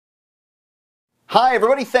Hi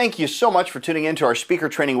everybody, thank you so much for tuning in to our speaker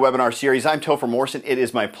training webinar series. I'm Topher Morrison. It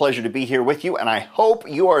is my pleasure to be here with you, and I hope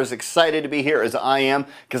you are as excited to be here as I am,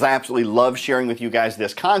 because I absolutely love sharing with you guys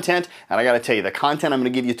this content. And I got to tell you, the content I'm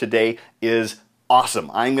going to give you today is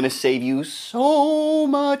awesome. I'm going to save you so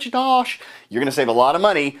much dosh. You're going to save a lot of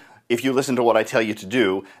money if you listen to what I tell you to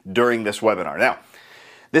do during this webinar. Now,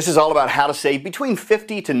 this is all about how to save between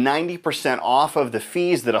 50 to 90% off of the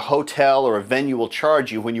fees that a hotel or a venue will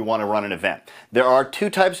charge you when you want to run an event. There are two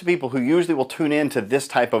types of people who usually will tune in to this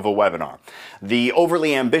type of a webinar. The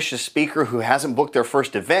overly ambitious speaker who hasn't booked their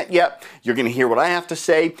first event yet. You're going to hear what I have to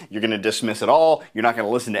say, you're going to dismiss it all, you're not going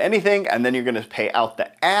to listen to anything, and then you're going to pay out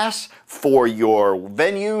the ass for your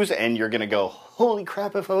venues, and you're going to go, holy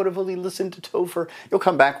crap, if I would have only listened to Topher. You'll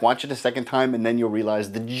come back, watch it a second time, and then you'll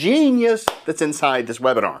realize the genius that's inside this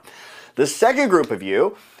webinar. The second group of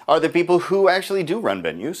you are the people who actually do run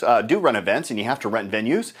venues, do run events, and you have to rent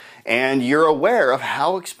venues, and you're aware of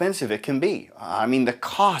how expensive it can be. I mean, the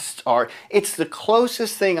costs are, it's the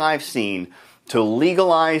closest thing I've seen to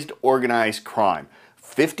legalized organized crime.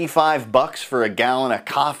 55 bucks for a gallon of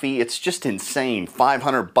coffee, it's just insane.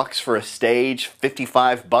 500 bucks for a stage,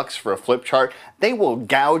 55 bucks for a flip chart. They will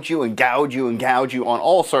gouge you and gouge you and gouge you on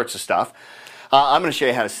all sorts of stuff. I'm going to show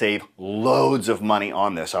you how to save loads of money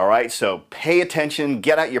on this, all right? So pay attention,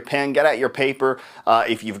 get out your pen, get out your paper.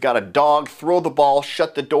 If you've got a dog, throw the ball,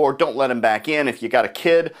 shut the door, don't let him back in. If you got a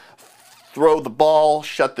kid, throw the ball,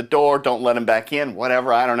 shut the door, don't let him back in,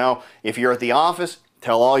 whatever, I don't know. If you're at the office,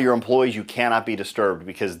 tell all your employees you cannot be disturbed,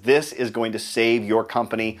 because this is going to save your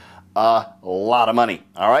company a lot of money.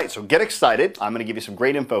 All right, so get excited. I'm going to give you some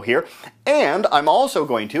great info here. And I'm also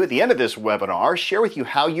going to, at the end of this webinar, share with you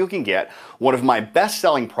how you can get one of my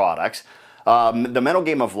best-selling products, The Mental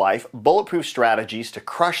Game of Life, Bulletproof Strategies to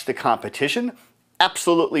Crush the Competition,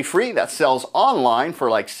 absolutely free. That sells online for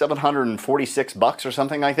like 746 bucks or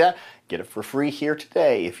something like that. Get it for free here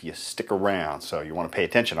today if you stick around. So you want to pay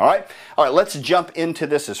attention, all right? All right, let's jump into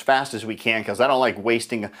this as fast as we can, because I don't like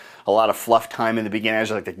wasting a lot of fluff time in the beginning. I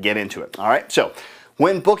just like to get into it, all right? So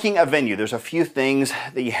when booking a venue, there's a few things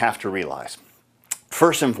that you have to realize.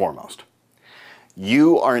 First and foremost,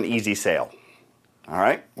 you are an easy sale, all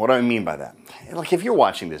right? What do I mean by that? Like, if you're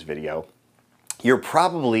watching this video, you're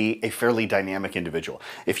probably a fairly dynamic individual.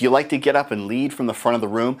 If you like to get up and lead from the front of the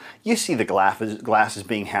room, you see the glasses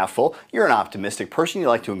being half full, you're an optimistic person, you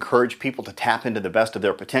like to encourage people to tap into the best of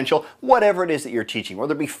their potential, whatever it is that you're teaching,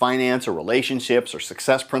 whether it be finance or relationships or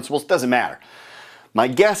success principles, doesn't matter. My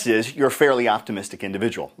guess is you're a fairly optimistic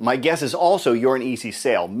individual. My guess is also you're an easy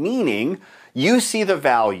sale, meaning you see the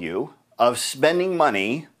value of spending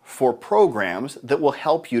money for programs that will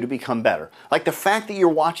help you to become better. Like the fact that you're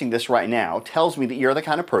watching this right now tells me that you're the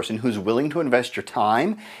kind of person who's willing to invest your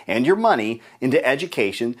time and your money into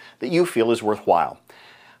education that you feel is worthwhile.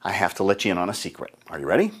 I have to let you in on a secret. Are you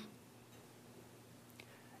ready?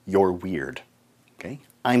 You're weird, okay?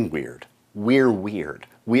 I'm weird. We're weird.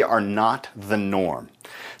 We are not the norm.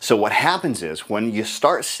 So what happens is when you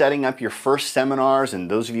start setting up your first seminars, and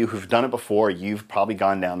those of you who've done it before, you've probably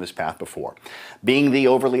gone down this path before. Being the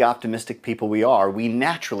overly optimistic people we are, we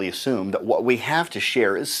naturally assume that what we have to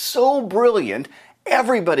share is so brilliant,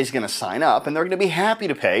 everybody's going to sign up and they're going to be happy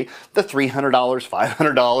to pay the $300, $500,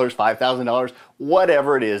 $5,000,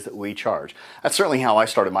 whatever it is that we charge. That's certainly how I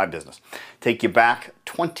started my business. Take you back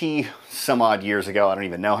 20 some odd years ago, I don't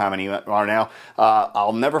even know how many are now.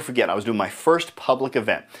 I'll never forget, I was doing my first public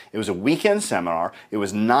event. It was a weekend seminar. It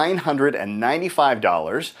was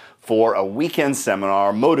 $995 for a weekend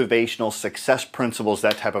seminar, motivational, success principles,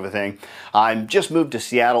 that type of a thing. I just moved to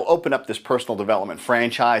Seattle, opened up this personal development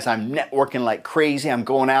franchise. I'm networking like crazy. I'm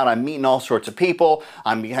going out, I'm meeting all sorts of people.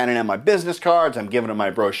 I'm handing out my business cards. I'm giving them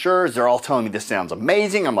my brochures. They're all telling me this sounds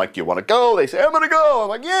amazing. I'm like, do you want to go? They say, I'm going to go. I'm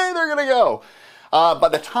like, yay, they're going to go. By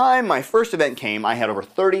the time my first event came, I had over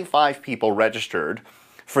 35 people registered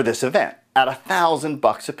for this event at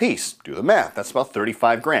 $1,000 a piece. Do the math. That's about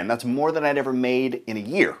 35 grand. That's more than I'd ever made in a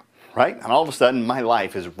year, right? And all of a sudden, my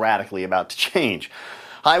life is radically about to change.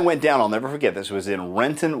 I went down, I'll never forget, this was in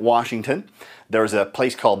Renton, Washington. There was a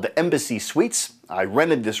place called the Embassy Suites. I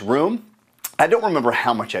rented this room. I don't remember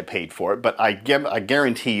how much I paid for it, but I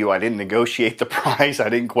guarantee you I didn't negotiate the price. I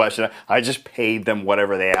didn't question it. I just paid them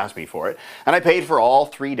whatever they asked me for it. And I paid for all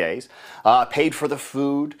 3 days. Paid for the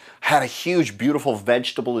food. Had a huge, beautiful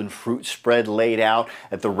vegetable and fruit spread laid out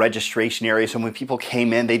at the registration area. So when people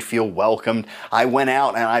came in, they'd feel welcomed. I went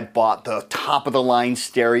out and I bought the top-of-the-line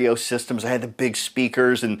stereo systems. I had the big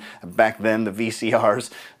speakers, and back then the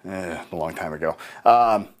VCRs, a long time ago,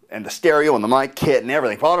 and the stereo and the mic kit and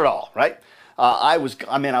everything. Bought it all, right? I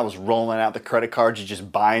was rolling out the credit cards and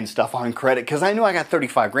just buying stuff on credit because I knew I got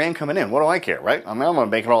 35 grand coming in. What do I care, right? I'm going to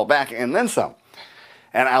make it all back and then some.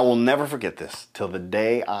 And I will never forget this till the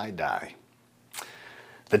day I die.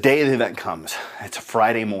 The day of the event comes. It's a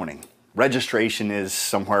Friday morning. Registration is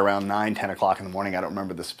somewhere around 9, 10 o'clock in the morning. I don't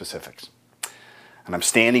remember the specifics. And I'm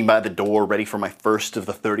standing by the door ready for my first of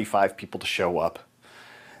the 35 people to show up.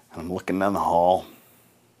 And I'm looking down the hall.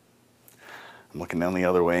 I'm looking down the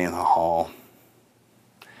other way in the hall.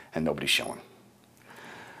 And nobody's showing.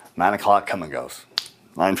 9 o'clock come and goes.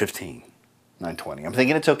 9:15, 9:20. I'm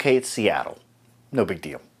thinking it's okay, it's Seattle. No big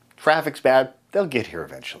deal. Traffic's bad, they'll get here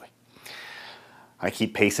eventually. I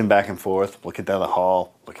keep pacing back and forth, looking down the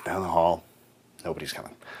hall, nobody's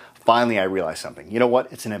coming. Finally, I realize something. You know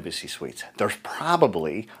what? It's an Embassy Suites. There's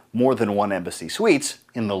probably more than one Embassy Suites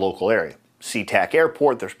in the local area. SeaTac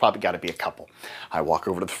Airport, there's probably got to be a couple. I walk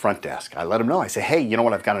over to the front desk. I let them know. I say, hey, you know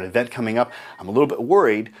what? I've got an event coming up. I'm a little bit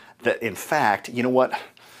worried that, in fact, you know what?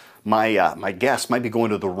 My guests might be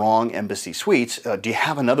going to the wrong Embassy Suites. Do you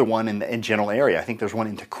have another one in the general area? I think there's one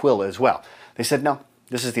in Tequila as well. They said, no,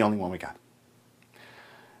 this is the only one we got.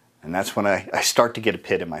 And that's when I start to get a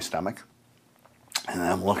pit in my stomach. And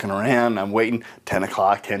I'm looking around, I'm waiting. 10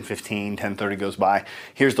 o'clock, 10:15, 10:30 goes by.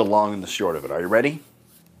 Here's the long and the short of it. Are you ready?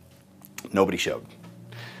 Nobody showed.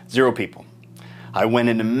 0 people. I went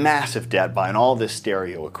into massive debt buying all this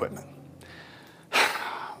stereo equipment.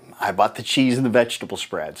 I bought the cheese and the vegetable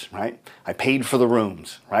spreads, right? I paid for the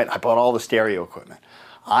rooms, right? I bought all the stereo equipment.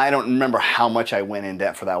 I don't remember how much I went in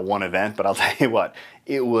debt for that one event, but I'll tell you what,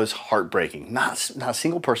 it was heartbreaking. Not a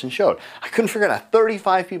single person showed. I couldn't figure it out.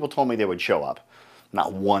 35 people told me they would show up.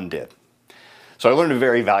 Not one did. So I learned a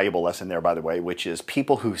very valuable lesson there, by the way, which is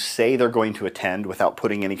people who say they're going to attend without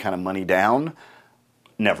putting any kind of money down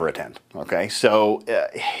never attend, okay? So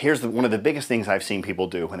here's one of the biggest things I've seen people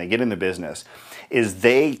do when they get into business is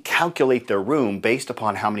they calculate their room based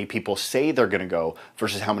upon how many people say they're gonna go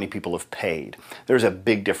versus how many people have paid. There's a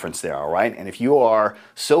big difference there, all right? And if you are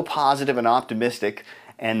so positive and optimistic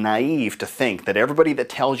and naive to think that everybody that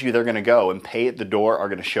tells you they're gonna go and pay at the door are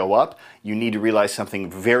gonna show up, you need to realize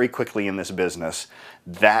something very quickly in this business.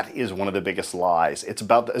 That is one of the biggest lies. It's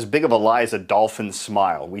about as big of a lie as a dolphin's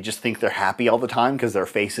smile. We just think they're happy all the time because their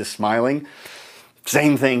face is smiling.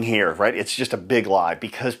 Same thing here, right? It's just a big lie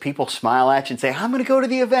because people smile at you and say, I'm gonna go to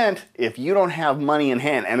the event. If you don't have money in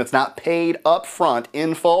hand and it's not paid up front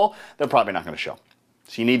in full, they're probably not gonna show.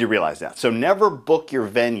 So you need to realize that. So never book your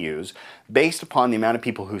venues based upon the amount of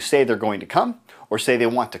people who say they're going to come or say they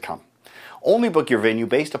want to come. Only book your venue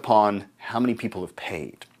based upon how many people have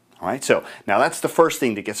paid. All right, so now that's the first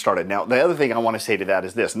thing to get started. Now, the other thing I want to say to that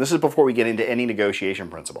is this, and this is before we get into any negotiation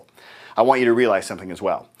principle. I want you to realize something as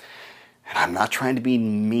well. And I'm not trying to be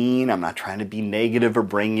mean, I'm not trying to be negative or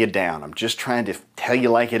bring you down. I'm just trying to tell you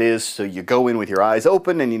like it is so you go in with your eyes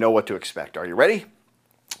open and you know what to expect. Are you ready?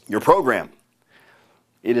 Your program.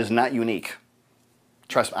 It is not unique.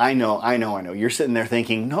 Trust me, I know. You're sitting there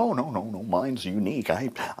thinking, no, mine's unique.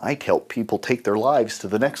 I help people take their lives to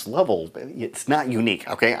the next level. It's not unique,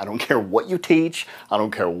 okay? I don't care what you teach. I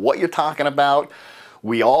don't care what you're talking about.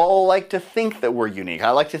 We all like to think that we're unique.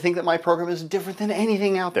 I like to think that my program is different than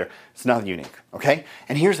anything out there. It's not unique, okay?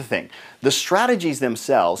 And here's the thing. The strategies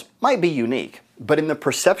themselves might be unique, but in the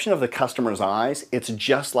perception of the customer's eyes, it's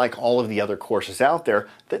just like all of the other courses out there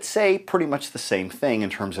that say pretty much the same thing in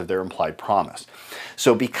terms of their implied promise.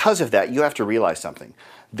 So because of that, you have to realize something.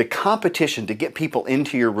 The competition to get people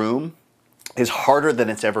into your room is harder than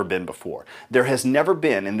it's ever been before. There has never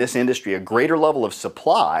been in this industry a greater level of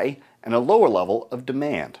supply and a lower level of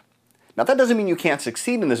demand. Now that doesn't mean you can't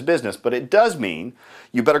succeed in this business, but it does mean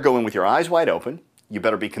you better go in with your eyes wide open, you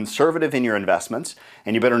better be conservative in your investments,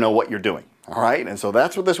 and you better know what you're doing, all right? And so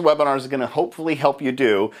that's what this webinar is gonna hopefully help you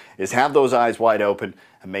do, is have those eyes wide open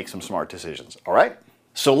and make some smart decisions, all right?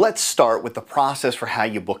 So let's start with the process for how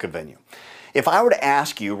you book a venue. If I were to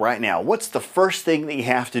ask you right now, what's the first thing that you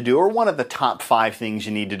have to do, or one of the top 5 things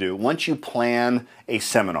you need to do once you plan a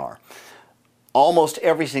seminar? Almost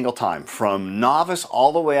every single time, from novice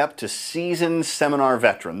all the way up to seasoned seminar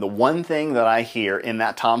veteran, the one thing that I hear in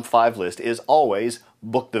that top 5 list is always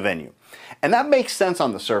book the venue. And that makes sense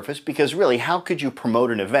on the surface because really, how could you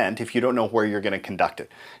promote an event if you don't know where you're going to conduct it?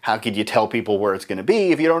 How could you tell people where it's going to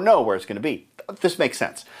be if you don't know where it's going to be? This makes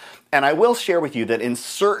sense. And I will share with you that in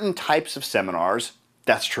certain types of seminars,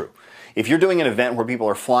 that's true. If you're doing an event where people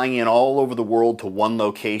are flying in all over the world to one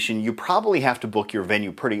location, you probably have to book your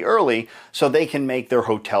venue pretty early so they can make their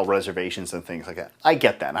hotel reservations and things like that. I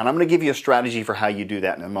get that, and I'm going to give you a strategy for how you do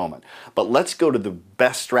that in a moment. But let's go to the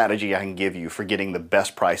best strategy I can give you for getting the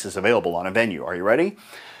best prices available on a venue. Are you ready?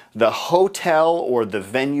 The hotel or the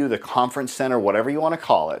venue, the conference center, whatever you want to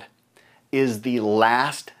call it, is the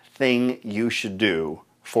last thing you should do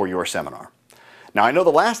for your seminar. Now, I know the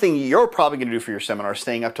last thing you're probably going to do for your seminar is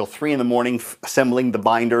staying up till 3 in the morning assembling the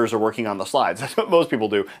binders or working on the slides. That's what most people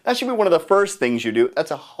do. That should be one of the first things you do.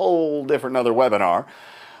 That's a whole different other webinar.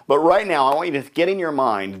 But right now, I want you to get in your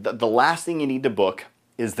mind that the last thing you need to book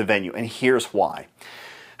is the venue, and here's why.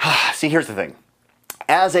 See, here's the thing.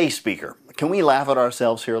 As a speaker, can we laugh at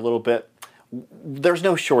ourselves here a little bit? There's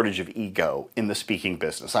no shortage of ego in the speaking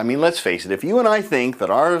business. I mean, let's face it, if you and I think that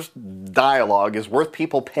our dialogue is worth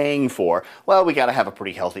people paying for, well, we got to have a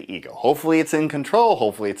pretty healthy ego. Hopefully it's in control,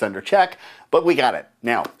 hopefully it's under check, but we got it.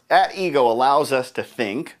 Now, that ego allows us to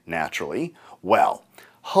think, naturally, well,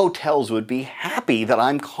 hotels would be happy that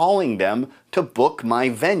I'm calling them to book my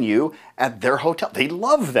venue at their hotel. They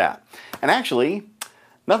love that. And actually,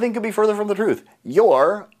 nothing could be further from the truth.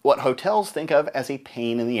 You're what hotels think of as a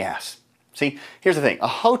pain in the ass. See, here's the thing. A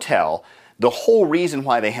hotel, the whole reason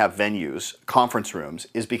why they have venues, conference rooms,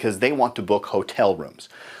 is because they want to book hotel rooms.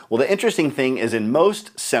 Well, the interesting thing is in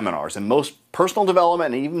most seminars, in most personal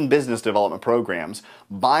development and even business development programs,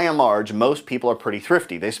 by and large, most people are pretty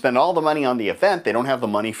thrifty. They spend all the money on the event. They don't have the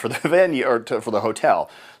money for the venue or for the hotel.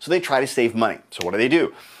 So they try to save money. So what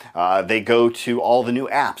do? They go to all the new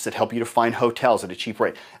apps that help you to find hotels at a cheap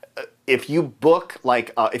rate. If you book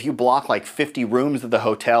if you block like 50 rooms at the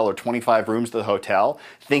hotel or 25 rooms at the hotel,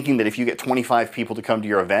 thinking that if you get 25 people to come to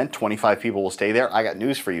your event, 25 people will stay there, I got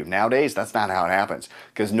news for you. Nowadays, that's not how it happens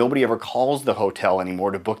because nobody ever calls the hotel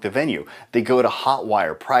anymore to book the venue. They go to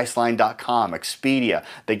Hotwire, Priceline.com, Expedia.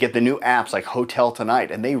 They get the new apps like Hotel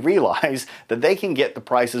Tonight, and they realize that they can get the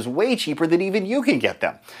prices way cheaper than even you can get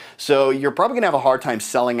them. So you're probably going to have a hard time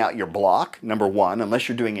selling out your block, number one, unless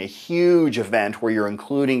you're doing a huge event where you're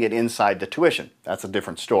including it inside the tuition. That's a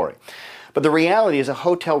different story. But the reality is a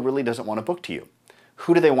hotel really doesn't want to book to you.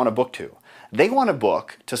 Who do they want to book to? They want to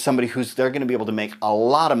book to somebody who's they're going to be able to make a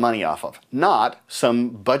lot of money off of, not some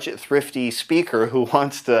budget thrifty speaker who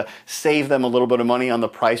wants to save them a little bit of money on the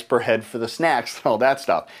price per head for the snacks and all that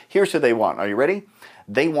stuff. Here's who they want. Are you ready?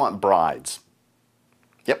 They want brides.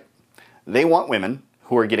 Yep. They want women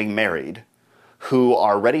who are getting married, who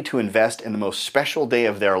are ready to invest in the most special day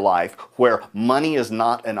of their life, where money is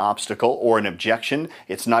not an obstacle or an objection.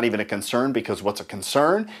 It's not even a concern, because what's a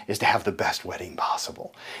concern is to have the best wedding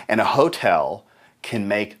possible. And a hotel can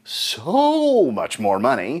make so much more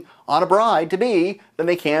money on a bride-to-be than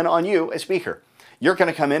they can on you, a speaker. You're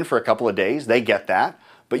going to come in for a couple of days, they get that,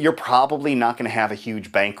 but you're probably not going to have a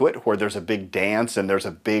huge banquet where there's a big dance and there's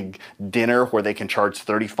a big dinner where they can charge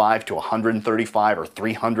 $35 to $135 or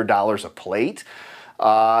 $300 a plate.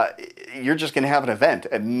 You're just going to have an event,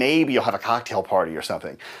 and maybe you'll have a cocktail party or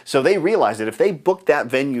something. So they realize that if they book that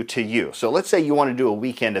venue to you, so let's say you want to do a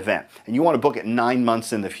weekend event and you want to book it 9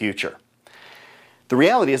 months in the future. The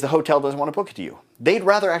reality is the hotel doesn't want to book it to you. They'd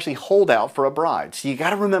rather actually hold out for a bride. So you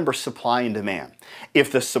got to remember supply and demand.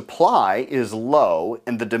 If the supply is low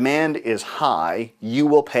and the demand is high, you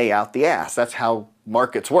will pay out the ass. That's how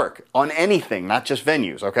markets work on anything, not just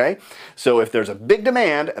venues, okay? So if there's a big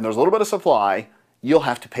demand and there's a little bit of supply, you'll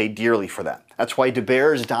have to pay dearly for that. That's why De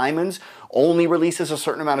Beers Diamonds only releases a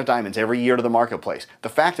certain amount of diamonds every year to the marketplace. The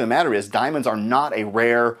fact of the matter is diamonds are not a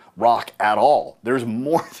rare rock at all. There's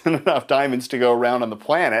more than enough diamonds to go around on the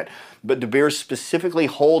planet, but De Beers specifically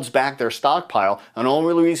holds back their stockpile and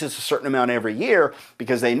only releases a certain amount every year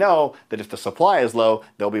because they know that if the supply is low,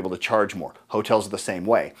 they'll be able to charge more. Hotels are the same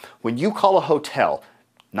way. When you call a hotel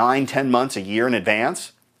 9, 10 months, a year in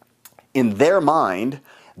advance, in their mind,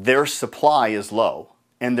 their supply is low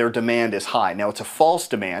and their demand is high. Now, it's a false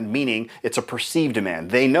demand, meaning it's a perceived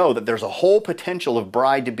demand. They know that there's a whole potential of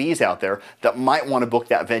bride-to-bes out there that might want to book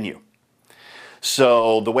that venue.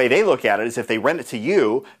 So the way they look at it is if they rent it to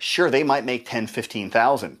you, sure, they might make $10,000,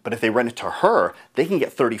 $15,000. But if they rent it to her, they can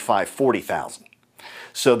get $35,000, $40,000.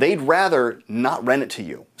 So they'd rather not rent it to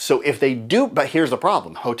you. So if they do, but here's the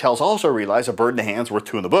problem. Hotels also realize a bird in the hand's worth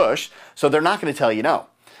two in the bush, so they're not going to tell you no.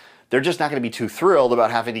 They're just not going to be too thrilled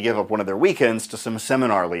about having to give up one of their weekends to some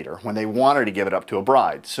seminar leader when they wanted to give it up to a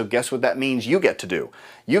bride. So guess what that means you get to do?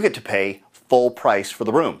 You get to pay full price for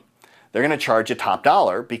the room. They're going to charge you top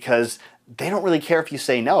dollar because they don't really care if you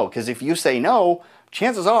say no. Because if you say no,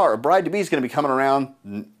 chances are a bride-to-be is going to be coming around,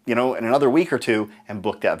 in another week or two and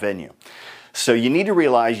book that venue. So you need to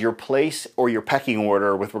realize your place or your pecking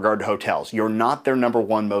order with regard to hotels. You're not their number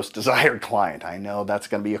one most desired client. I know that's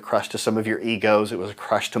going to be a crush to some of your egos. It was a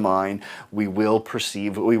crush to mine. We will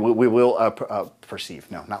perceive. We will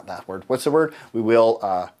perceive. No, not that word. What's the word? We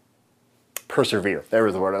will persevere. There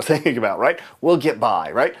was the word I was thinking about, right? We'll get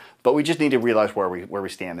by, right? But we just need to realize where we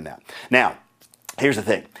stand in that. Now, here's the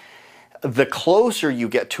thing. The closer you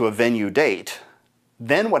get to a venue date,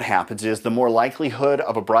 then what happens is the more likelihood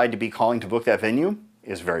of a bride to be calling to book that venue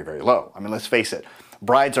is very, very low. I mean, let's face it.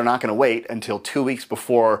 Brides are not going to wait until 2 weeks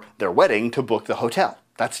before their wedding to book the hotel.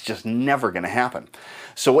 That's just never going to happen.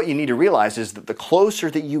 So what you need to realize is that the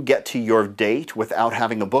closer that you get to your date without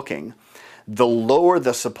having a booking, the lower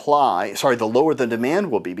the lower the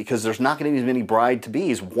demand will be, because there's not going to be as many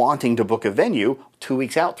bride-to-bes wanting to book a venue 2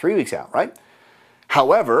 weeks out, 3 weeks out, right?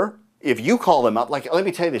 However, if you call them up, like, let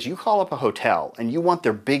me tell you this, you call up a hotel and you want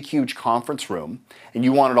their big, huge conference room and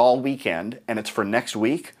you want it all weekend and it's for next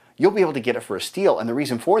week, you'll be able to get it for a steal. And the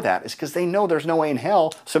reason for that is because they know there's no way in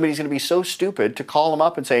hell somebody's going to be so stupid to call them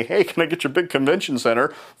up and say, hey, can I get your big convention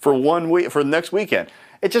center for 1 week, for the next weekend?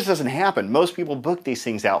 It just doesn't happen. Most people book these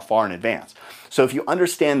things out far in advance. So if you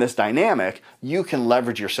understand this dynamic, you can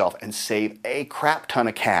leverage yourself and save a crap ton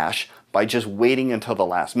of cash by just waiting until the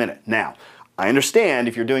last minute. Now, I understand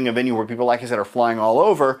if you're doing a venue where people, like I said, are flying all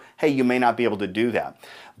over, hey, you may not be able to do that.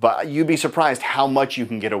 But you'd be surprised how much you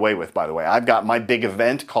can get away with, by the way. I've got my big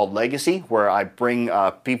event called Legacy, where I bring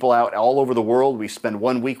people out all over the world. We spend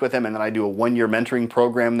 1 week with them, and then I do a 1-year mentoring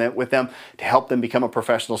program with them to help them become a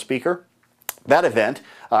professional speaker. That event,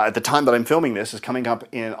 at the time that I'm filming this, is coming up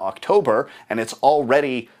in October, and it's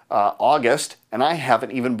already August, and I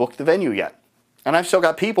haven't even booked the venue yet. And I've still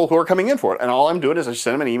got people who are coming in for it. And all I'm doing is I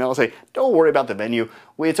send them an email and say, don't worry about the venue.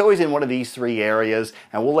 It's always in one of these 3 areas,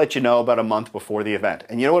 and we'll let you know about a month before the event.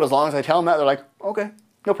 And you know what? As long as I tell them that, they're like, okay,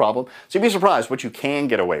 no problem. So you'd be surprised what you can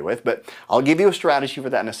get away with, but I'll give you a strategy for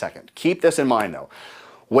that in a second. Keep this in mind, though.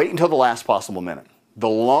 Wait until the last possible minute. The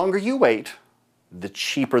longer you wait, the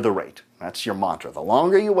cheaper the rate. That's your mantra. The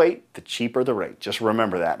longer you wait, the cheaper the rate. Just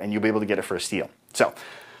remember that, and you'll be able to get it for a steal. So,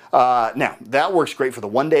 now, that works great for the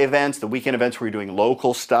one-day events, the weekend events where you're doing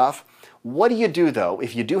local stuff. What do you do, though,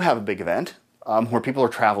 if you do have a big event where people are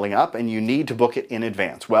traveling up and you need to book it in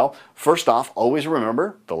advance? Well, first off, always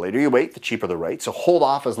remember, the later you wait, the cheaper the rate. So hold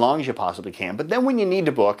off as long as you possibly can. But then when you need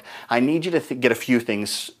to book, I need you to get a few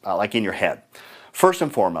things like in your head. First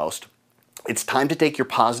and foremost, it's time to take your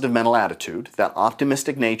positive mental attitude, that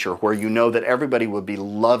optimistic nature where you know that everybody would be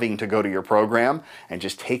loving to go to your program, and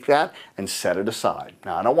just take that and set it aside.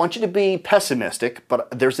 Now, I don't want you to be pessimistic,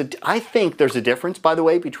 but I think there's a difference, by the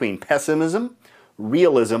way, between pessimism,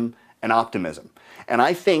 realism, and optimism. And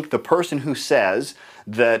I think the person who says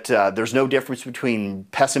that there's no difference between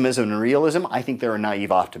pessimism and realism, I think they're a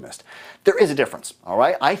naive optimist. There is a difference, all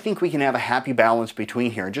right? I think we can have a happy balance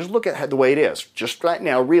between here and just look at the way it is. Just right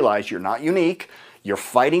now, realize you're not unique. You're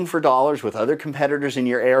fighting for dollars with other competitors in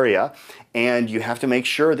your area, and you have to make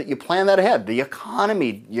sure that you plan that ahead. The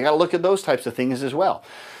economy, you got to look at those types of things as well.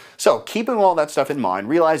 So keeping all that stuff in mind,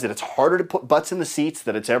 realize that it's harder to put butts in the seats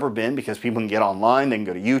than it's ever been because people can get online, they can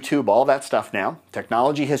go to YouTube, all that stuff now.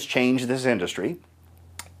 Technology has changed this industry.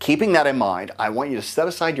 Keeping that in mind, I want you to set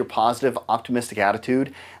aside your positive, optimistic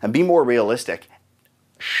attitude and be more realistic,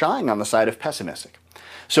 shying on the side of pessimistic.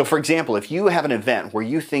 So for example, if you have an event where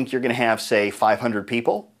you think you're going to have, say, 500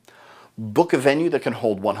 people, book a venue that can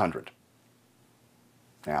hold 100.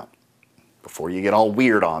 Now, before you get all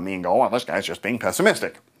weird on me and go, oh, this guy's just being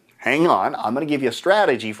pessimistic. Hang on, I'm going to give you a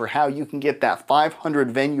strategy for how you can get that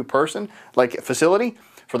 500 venue person, like facility,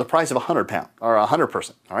 for the price of £100 or 100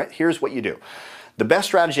 person. All right, here's what you do. The best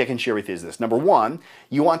strategy I can share with you is this. Number one,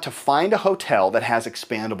 you want to find a hotel that has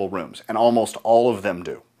expandable rooms, and almost all of them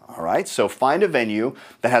do. All right, so find a venue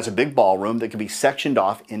that has a big ballroom that can be sectioned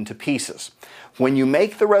off into pieces. When you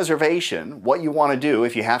make the reservation, what you want to do,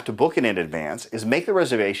 if you have to book it in advance, is make the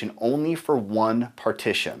reservation only for one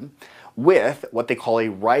partition, with what they call a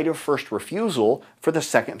right of first refusal for the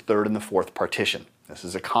second, third, and the fourth partition. This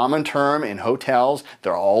is a common term in hotels.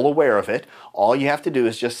 They're all aware of it. All you have to do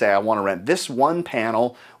is just say, I want to rent this one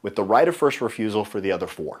panel with the right of first refusal for the other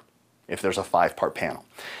 4, if there's a 5-part panel.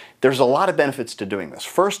 There's a lot of benefits to doing this.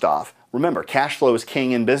 First off, remember, cash flow is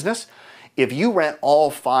king in business. If you rent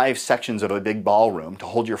all 5 sections of a big ballroom to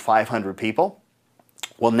hold your 500 people,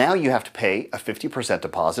 well, now you have to pay a 50%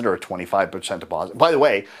 deposit or a 25% deposit. By the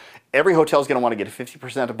way, every hotel is going to want to get a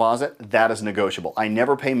 50% deposit. That is negotiable. I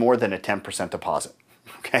never pay more than a 10% deposit.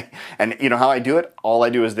 Okay? And you know how I do it? All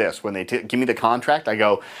I do is this. When they give me the contract, I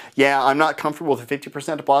go, yeah, I'm not comfortable with a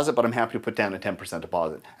 50% deposit, but I'm happy to put down a 10%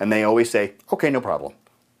 deposit. And they always say, okay, no problem.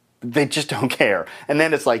 They just don't care. And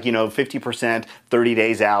then it's like, 50%, 30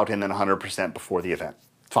 days out, and then 100% before the event.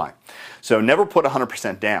 Fine. So never put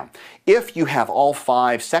 100% down. If you have all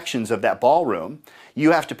 5 sections of that ballroom,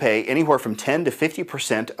 you have to pay anywhere from 10 to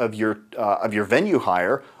 50% of your venue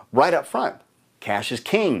hire right up front. Cash is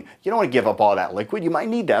king. You don't want to give up all that liquid. You might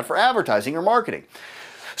need that for advertising or marketing.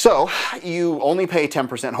 So you only pay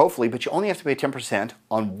 10%, hopefully, but you only have to pay 10%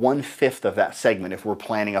 on 1/5 of that segment if we're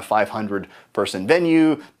planning a 500-person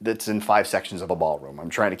venue that's in 5 sections of a ballroom. I'm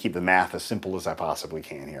trying to keep the math as simple as I possibly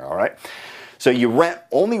can here, all right? So you rent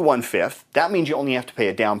only 1/5. That means you only have to pay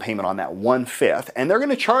a down payment on that 1/5. And they're going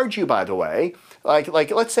to charge you, by the way, like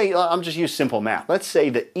let's say, I'm just use simple math. Let's say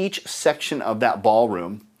that each section of that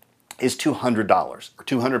ballroom is $200 or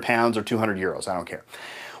 200 pounds or 200 euros, I don't care.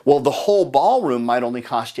 Well, the whole ballroom might only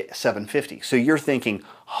cost you $750. So you're thinking,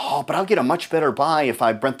 oh, but I'll get a much better buy if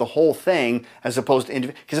I rent the whole thing as opposed to,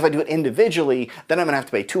 because if I do it individually, then I'm gonna have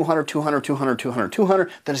to pay 200, 200, 200, 200,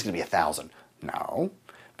 200, then it's gonna be 1,000. No,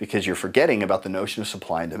 because you're forgetting about the notion of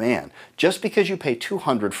supply and demand. Just because you pay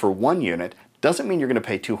 200 for one unit doesn't mean you're gonna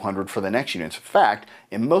pay 200 for the next unit. In fact,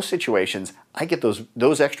 in most situations, I get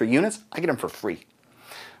those extra units, I get them for free.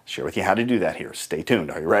 Share with you how to do that here. Stay tuned.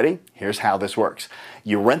 Are you ready? Here's how this works.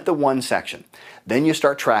 You rent the one section. Then you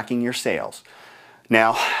start tracking your sales.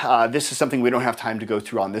 Now, this is something we don't have time to go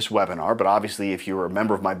through on this webinar, but obviously if you're a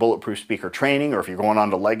member of my Bulletproof Speaker training or if you're going on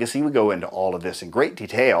to Legacy, we go into all of this in great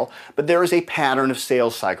detail, but there is a pattern of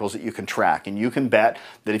sales cycles that you can track, and you can bet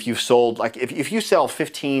that if you've sold, like if you sell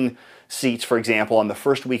 15 seats, for example, on the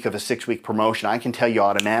first week of a 6-week promotion, I can tell you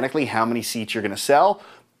automatically how many seats you're going to sell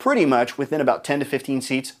pretty much within about 10 to 15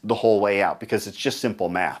 seats the whole way out, because it's just simple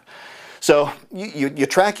math. So you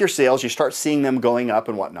track your sales, you start seeing them going up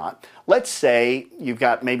and whatnot. Let's say you've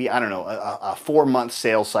got maybe, I don't know, a 4-month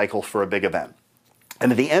sales cycle for a big event.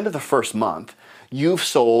 And at the end of the first month, you've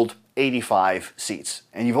sold 85 seats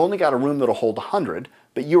and you've only got a room that'll hold 100,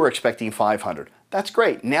 but you were expecting 500. That's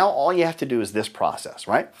great. Now all you have to do is this process,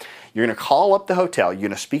 right? You're going to call up the hotel, you're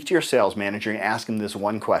going to speak to your sales manager and ask him this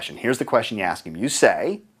one question. Here's the question you ask him. You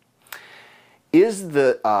say, is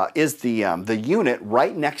the unit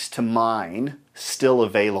right next to mine still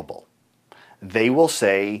available? They will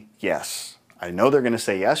say yes. I know they're going to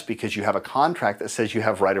say yes because you have a contract that says you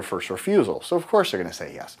have right of first refusal. So of course they're going to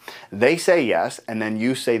say yes. They say yes, and then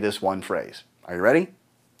you say this one phrase. Are you ready?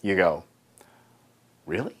 You go,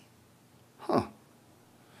 really? Huh.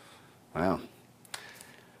 Well,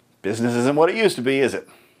 business isn't what it used to be, is it?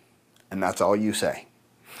 And that's all you say,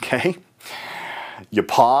 okay? You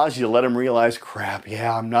pause, you let them realize, crap,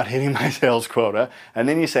 yeah, I'm not hitting my sales quota. And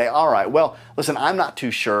then you say, all right, well, listen, I'm not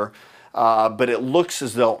too sure, but it looks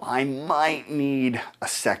as though I might need a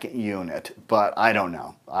second unit, but I don't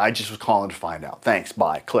know. I just was calling to find out. Thanks,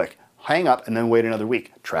 bye, click. Hang up and then wait another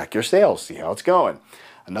week. Track your sales, see how it's going.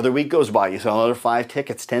 Another week goes by, you sell another 5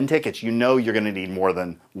 tickets, 10 tickets. You know you're gonna need more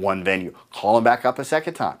than one venue. Call them back up a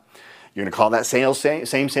second time. You're going to call that same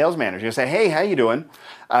sales manager. You're going to say, hey, how you doing?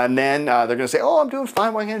 And then they're going to say, oh, I'm doing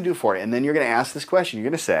fine. What can I do for you? And then you're going to ask this question. You're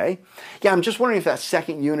going to say, yeah, I'm just wondering if that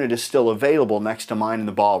second unit is still available next to mine in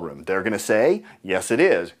the ballroom. They're going to say, yes, it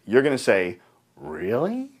is. You're going to say,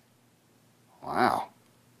 really? Wow.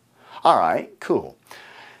 All right, cool.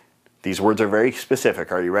 These words are very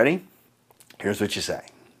specific. Are you ready? Here's what you say.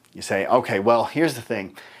 You say, okay, well, here's the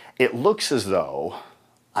thing. It looks as though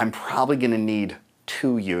I'm probably going to need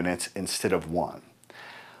 2 units instead of 1.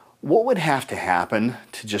 What would have to happen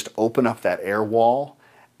to just open up that air wall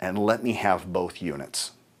and let me have both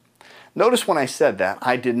units? Notice when I said that,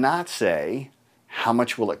 I did not say, how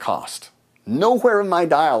much will it cost? Nowhere in my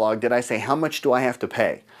dialogue did I say, how much do I have to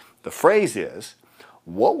pay? The phrase is,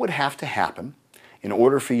 what would have to happen in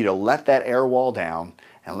order for you to let that air wall down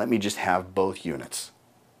and let me just have both units?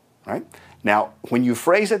 Right? Now, when you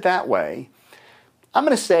phrase it that way, I'm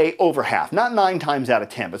going to say over half, not 9 times out of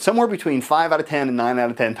 10, but somewhere between 5 out of 10 and 9 out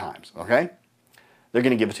of 10 times, okay? They're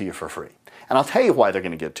going to give it to you for free. And I'll tell you why they're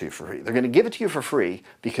going to give it to you for free. They're going to give it to you for free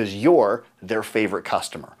because you're their favorite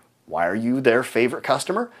customer. Why are you their favorite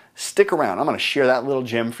customer? Stick around. I'm going to share that little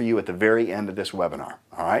gem for you at the very end of this webinar,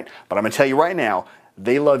 all right? But I'm going to tell you right now,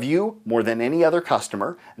 they love you more than any other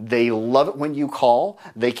customer. They love it when you call.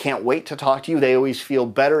 They can't wait to talk to you. They always feel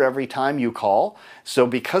better every time you call. So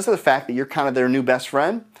because of the fact that you're kind of their new best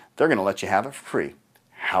friend, they're going to let you have it for free.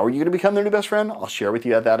 How are you going to become their new best friend? I'll share with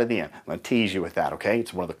you that at the end. I'm going to tease you with that, okay?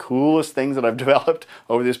 It's one of the coolest things that I've developed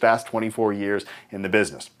over this past 24 years in the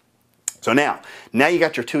business. So now you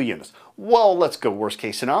got your 2 units. Well, let's go worst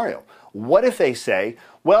case scenario. What if they say,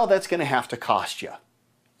 well, that's going to have to cost you?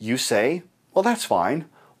 You say, well, that's fine.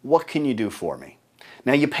 What can you do for me?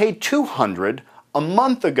 Now, you paid $200 a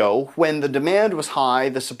month ago when the demand was high,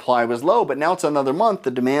 the supply was low, but now it's another month,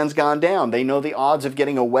 the demand's gone down. They know the odds of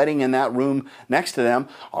getting a wedding in that room next to them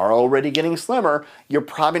are already getting slimmer. You're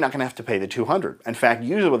probably not going to have to pay the $200. In fact,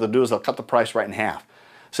 usually what they'll do is they'll cut the price right in half.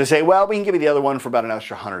 So they say, well, we can give you the other one for about an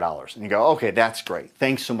extra $100. And you go, okay, that's great.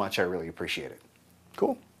 Thanks so much. I really appreciate it.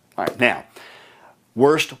 Cool. All right, now,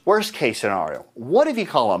 worst case scenario. What if you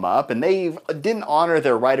call them up and they didn't honor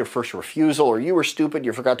their right of first refusal, or you were stupid,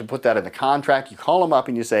 you forgot to put that in the contract. You call them up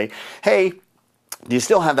and you say, hey, do you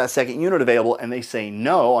still have that second unit available? And they say,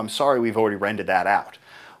 no, I'm sorry, we've already rented that out.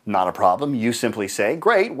 Not a problem. You simply say,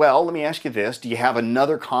 great, well, let me ask you this. Do you have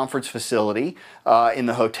another conference facility in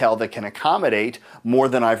the hotel that can accommodate more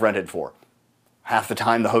than I've rented for? Half the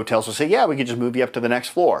time the hotels will say, yeah, we could just move you up to the next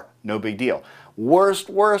floor. No big deal. Worst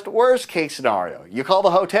case scenario. You call the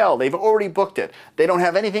hotel. They've already booked it. They don't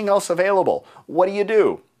have anything else available. What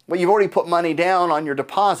do? Well, you've already put money down on your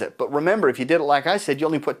deposit. But remember, if you did it like I said, you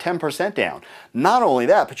only put 10% down. Not only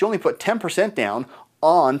that, but you only put 10% down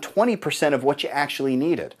on 20% of what you actually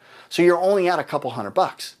needed. So you're only at a couple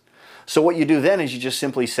 $100. So what you do then is you just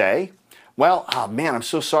simply say, well, oh man, I'm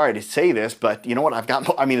so sorry to say this, but you know what,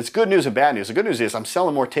 it's good news and bad news. The good news is I'm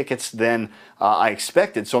selling more tickets than I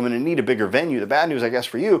expected, so I'm going to need a bigger venue. The bad news, I guess,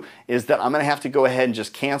 for you is that I'm going to have to go ahead and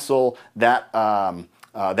just cancel that,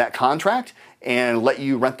 that contract and let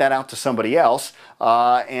you rent that out to somebody else,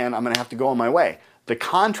 and I'm going to have to go on my way. The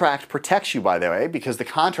contract protects you, by the way, because the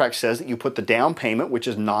contract says that you put the down payment, which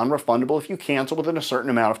is non-refundable if you cancel within a certain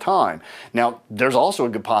amount of time. Now, there's also a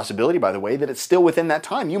good possibility, by the way, that it's still within that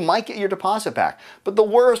time. You might get your deposit back. But the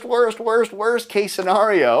worst case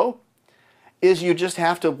scenario is you just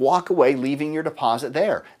have to walk away leaving your deposit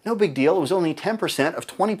there. No big deal. It was only 10% of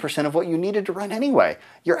 20% of what you needed to rent anyway.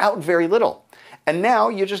 You're out very little. And now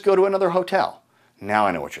you just go to another hotel. Now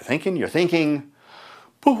I know what you're thinking. You're thinking,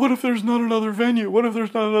 but what if there's not another venue? What if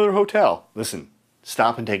there's not another hotel? Listen,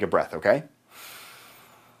 stop and take a breath, okay?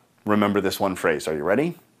 Remember this one phrase. Are you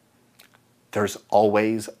ready? There's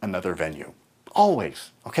always another venue.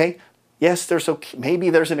 Always, okay? Yes,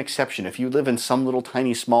 maybe there's an exception. If you live in some little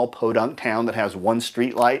tiny small podunk town that has one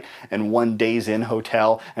street light and one Days Inn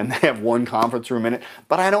hotel and they have one conference room in it,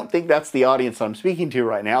 but I don't think that's the audience I'm speaking to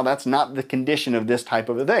right now. That's not the condition of this type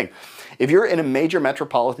of a thing. If you're in a major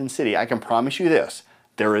metropolitan city, I can promise you this.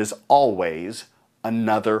 There is always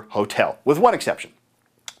another hotel, with one exception.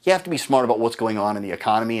 You have to be smart about what's going on in the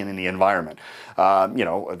economy and in the environment. You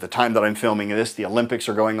know, at the time that I'm filming this, the Olympics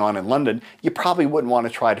are going on in London. You probably wouldn't want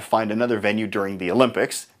to try to find another venue during the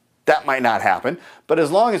Olympics. That might not happen. But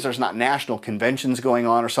as long as there's not national conventions going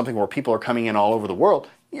on or something where people are coming in all over the world,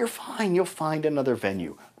 you're fine. You'll find another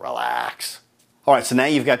venue. Relax. All right, so now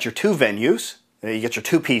you've got your two venues. You get your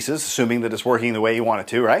two pieces, assuming that it's working the way you want it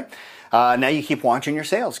to, right? Now you keep watching your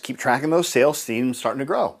sales. Keep tracking those sales, see them starting to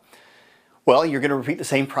grow. Well, you're going to repeat the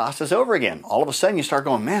same process over again. All of a sudden you start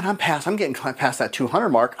going, man, I'm getting past that 200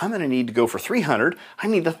 mark. I'm going to need to go for 300. I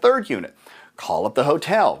need the third unit. Call up the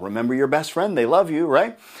hotel. Remember your best friend. They love you,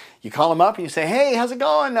 right? You call them up and you say, hey, how's it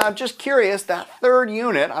going? I'm just curious, that third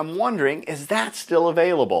unit, I'm wondering, is that still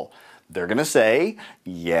available? They're going to say,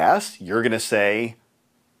 yes. You're going to say,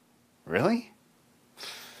 really?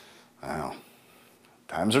 Wow.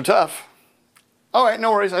 Times are tough. All right,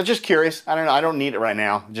 no worries. I was just curious. I don't know. I don't need it right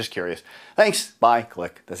now. I'm just curious. Thanks. Bye.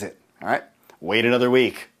 Click. That's it. All right. Wait another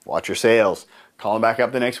week. Watch your sales. Call them back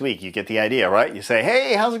up the next week. You get the idea, right? You say,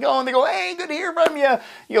 hey, how's it going? They go, hey, good to hear from you.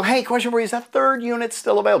 You go, hey, question for you. Is that third unit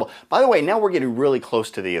still available? By the way, now we're getting really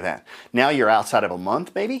close to the event. Now you're outside of a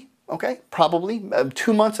month, maybe. Okay. Probably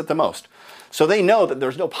 2 months at the most. So they know that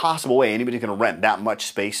there's no possible way anybody's going to rent that much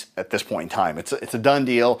space at this point in time. It's a done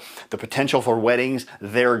deal. The potential for weddings,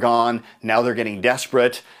 they're gone. Now they're getting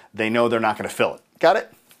desperate. They know they're not going to fill it. Got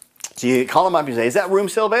it? So you call them up and you say, is that room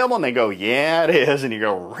still available? And they go, yeah, it is. And you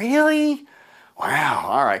go, really? Wow.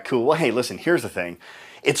 All right, cool. Well, hey, listen, here's the thing.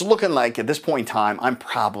 It's looking like at this point in time, I'm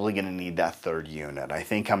probably going to need that third unit. I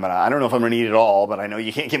think I don't know if I'm going to need it all, but I know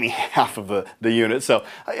you can't give me half of the unit. So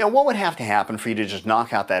what would have to happen for you to just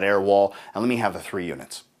knock out that air wall and let me have the 3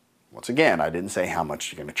 units? Once again, I didn't say how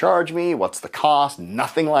much you're going to charge me, what's the cost,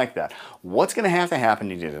 nothing like that. What's going to have to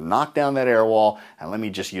happen? You need to knock down that air wall and let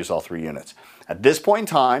me just use all 3 units. At this point in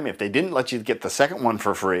time, if they didn't let you get the second one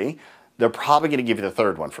for free, they're probably going to give you the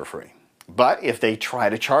third one for free. But if they try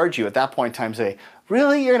to charge you at that point in time, say,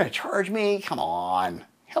 really, you're going to charge me? Come on,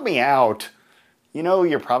 help me out. You know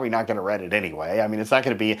you're probably not going to rent it anyway. I mean, it's not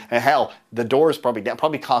going to be, hell, the doors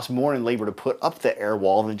probably cost more in labor to put up the air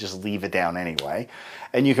wall than just leave it down anyway.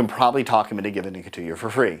 And you can probably talk them into giving it to you for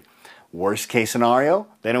free. Worst case scenario,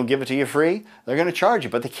 they don't give it to you free, they're going to charge you.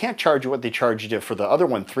 But they can't charge you what they charged you for the other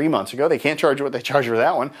one 3 months ago. They can't charge you what they charged you for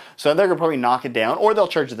that one. So they're going to probably knock it down, or they'll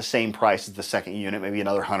charge you the same price as the second unit, maybe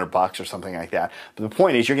another $100 or something like that. But the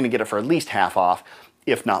point is you're going to get it for at least half off,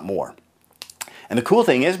 if not more. And the cool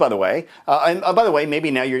thing is, by the way, by the way,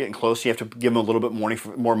 maybe now you're getting close, you have to give them a little bit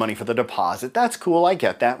more money for the deposit. That's cool, I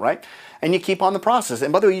get that, right? And you keep on the process.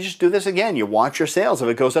 And by the way, you just do this again. You watch your sales. If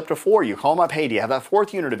it goes up to 4, you call them up, hey, do you have that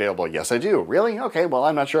 4th unit available? Yes, I do. Really? Okay, well,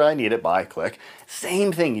 I'm not sure I need it. Bye, click.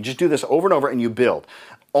 Same thing. You just do this over and over and you build.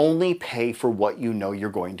 Only pay for what you know you're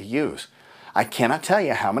going to use. I cannot tell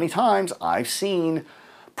you how many times I've seen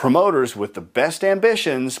promoters with the best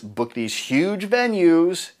ambitions book these huge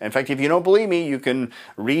venues. In fact, if you don't believe me, you can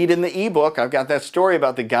read in the ebook. I've got that story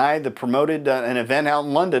about the guy that promoted an event out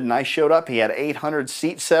in London, and I showed up. He had 800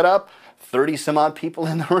 seats set up, 30 some odd people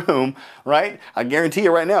in the room, right? I guarantee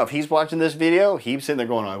you right now, if he's watching this video, he's sitting there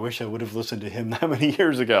going, I wish I would have listened to him that many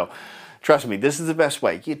years ago. Trust me, this is the best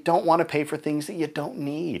way. You don't want to pay for things that you don't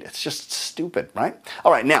need. It's just stupid, right?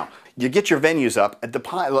 All right, now, you get your venues up at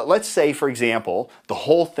the let's say, for example, the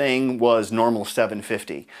whole thing was normal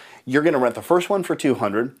 $750. You're going to rent the first one for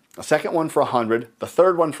 $200, the second one for $100, the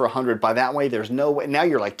third one for $100. By that way, there's no way. Now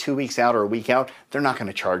you're like 2 weeks out or a week out. They're not going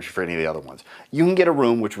to charge you for any of the other ones. You can get a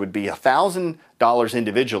room which would be $1,000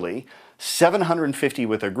 individually, $750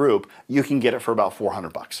 with a group. You can get it for about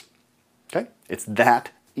 $400. Okay, it's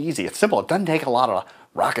that easy. It's simple. It doesn't take a lot of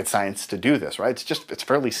rocket science to do this, right? It's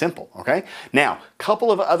fairly simple, okay? Now, a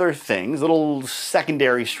couple of other things, little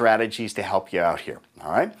secondary strategies to help you out here,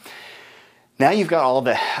 all right? Now you've got all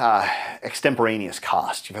the extemporaneous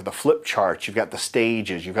costs. You've got the flip charts, you've got the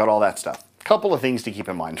stages, you've got all that stuff. A couple of things to keep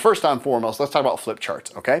in mind. First and foremost, let's talk about flip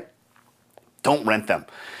charts, okay? Don't rent them.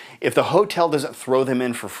 If the hotel doesn't throw them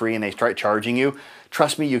in for free and they start charging you,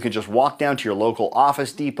 trust me, you can just walk down to your local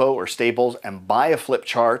Office Depot or Staples and buy a flip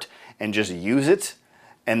chart and just use it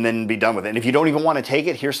and then be done with it. And if you don't even want to take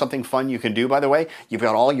it, here's something fun you can do, by the way. You've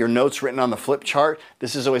got all your notes written on the flip chart.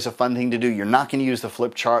 This is always a fun thing to do. You're not going to use the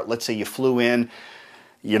flip chart. Let's say you flew in.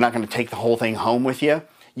 You're not going to take the whole thing home with you.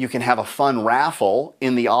 You can have a fun raffle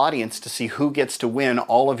in the audience to see who gets to win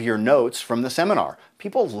all of your notes from the seminar.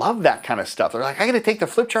 People love that kind of stuff. They're like, I got to take the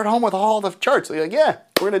flip chart home with all the charts. They're like, yeah,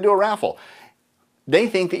 we're going to do a raffle. They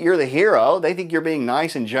think that you're the hero. They think you're being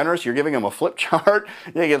nice and generous. You're giving them a flip chart.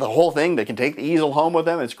 They get the whole thing. They can take the easel home with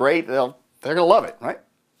them. It's great. They're going to love it, right?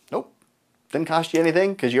 Nope. Didn't cost you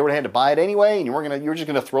anything because you already had to buy it anyway, and you were just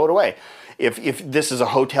going to throw it away. If this is a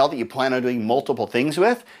hotel that you plan on doing multiple things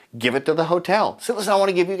with, give it to the hotel. Say, listen, I want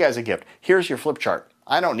to give you guys a gift. Here's your flip chart.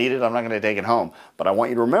 I don't need it. I'm not going to take it home. But I want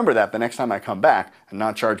you to remember that the next time I come back and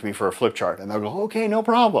not charge me for a flip chart. And they'll go, okay, no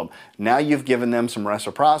problem. Now you've given them some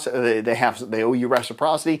reciprocity. They owe you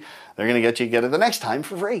reciprocity. They're going to get it the next time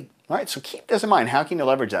for free. All right, so keep this in mind. How can you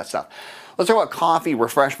leverage that stuff? Let's talk about coffee,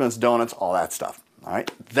 refreshments, donuts, all that stuff. All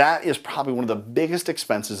right, that is probably one of the biggest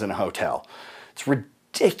expenses in a hotel. It's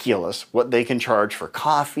ridiculous what they can charge for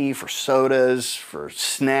coffee, for sodas, for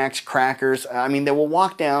snacks, crackers. I mean, they will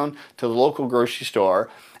walk down to the local grocery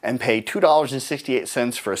store and pay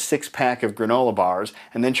 $2.68 for a 6-pack of granola bars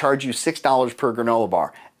and then charge you $6 per granola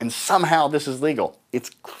bar. And somehow this is legal.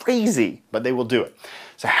 It's crazy, but they will do it.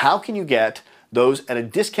 So how can you get those at a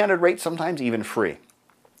discounted rate, sometimes even free?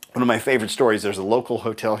 One of my favorite stories, there's a local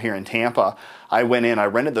hotel here in Tampa. I went in, I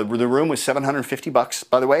rented, the room was $750,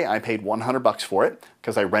 by the way. I paid $100 for it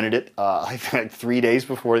because I rented it I think 3 days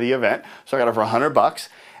before the event. So I got it for $100.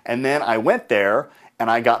 And then I went there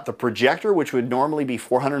and I got the projector, which would normally be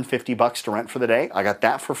 $450 to rent for the day. I got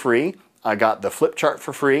that for free. I got the flip chart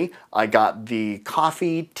for free. I got the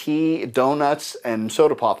coffee, tea, donuts, and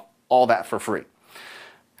soda pop, all that for free.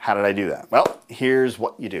 How did I do that? Well, here's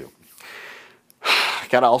what you do.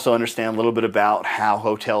 Got to also understand a little bit about how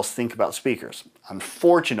hotels think about speakers.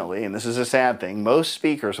 Unfortunately, and this is a sad thing, most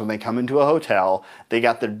speakers, when they come into a hotel, they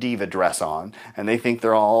got their diva dress on, and they think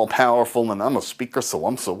they're all powerful, and I'm a speaker, so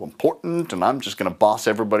I'm so important, and I'm just going to boss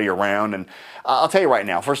everybody around. And I'll tell you right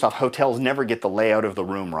now, first off, hotels never get the layout of the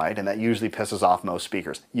room right, and that usually pisses off most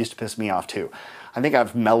speakers. It used to piss me off too. I think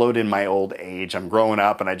I've mellowed in my old age. I'm growing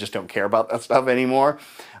up, and I just don't care about that stuff anymore.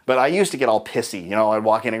 But I used to get all pissy. You know, I'd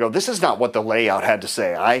walk in and go, this is not what the layout had to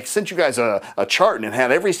say. I sent you guys a chart and it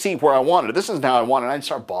had every seat where I wanted it. This is how I wanted it. I'd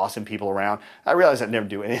start bossing people around. I realized I'd never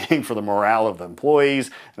do anything for the morale of the employees,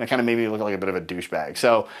 and it kind of made me look like a bit of a douchebag.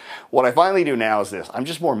 So what I finally do now is this. I'm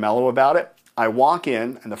just more mellow about it. I walk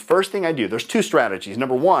in, and the first thing I do, there's two strategies.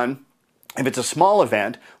 Number one, if it's a small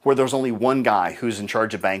event where there's only one guy who's in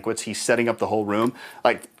charge of banquets, he's setting up the whole room,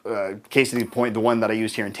 like case in point, the one that I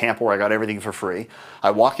used here in Tampa where I got everything for free.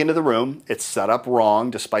 I walk into the room, it's set up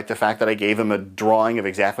wrong despite the fact that I gave him a drawing of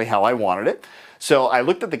exactly how I wanted it. So I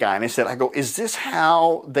looked at the guy and I said, I go, is this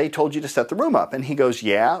how they told you to set the room up? And he goes,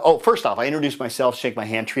 yeah. Oh, first off, I introduced myself, shake my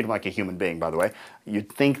hand, treat him like a human being, by the way.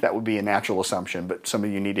 You'd think that would be a natural assumption, but some of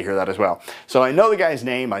you need to hear that as well. So I know the guy's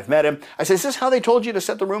name, I've met him. I said, is this how they told you to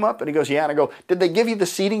set the room up? And he goes, yeah. And I go, did they give you the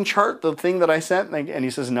seating chart, the thing that I sent? And he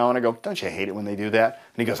says, no. And I go, don't you hate it when they do that?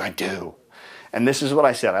 And he goes, I do. And this is what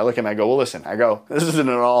I said. I look at him, I go, well, listen, I go, this isn't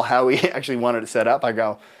at all how we actually wanted it set up. I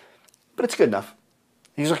go, but it's good enough.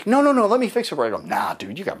 He's like, no, let me fix it for you. I go, nah,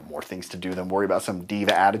 dude, you got more things to do than worry about some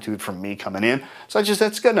diva attitude from me coming in. So I just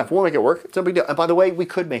said, it's good enough. We'll make it work. It's no big deal. And by the way, we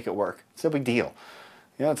could make it work. It's no big deal.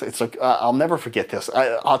 You know, it's like, I'll never forget this.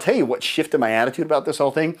 I'll tell you what shifted my attitude about this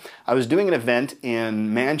whole thing. I was doing an event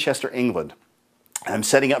in Manchester, England. I'm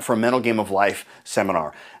setting up for a Mental Game of Life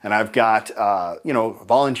seminar. And I've got,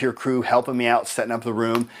 volunteer crew helping me out, setting up the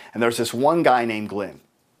room. And there's this one guy named Glenn.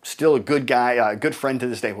 Still a good guy, a good friend to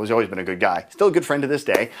this day. Well, he's always been a good guy. Still a good friend to this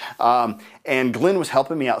day. And Glenn was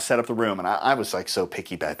helping me out set up the room. And I was like so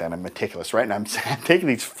picky back then. I'm meticulous, right? And I'm taking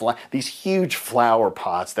these huge flower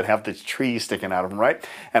pots that have the trees sticking out of them, right?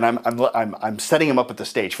 And I'm setting them up at the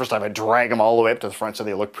stage. First time I drag them all the way up to the front so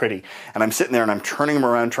they look pretty. And I'm sitting there and I'm turning them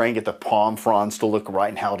around, trying to get the palm fronds to look right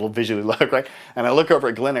and how it'll visually look right. And I look over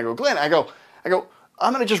at Glenn. I go, Glenn, I go,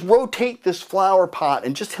 I'm going to just rotate this flower pot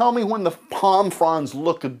and just tell me when the palm fronds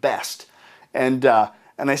look best. And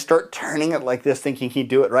I start turning it like this, thinking he'd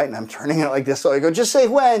do it right, and I'm turning it like this. So I go, just say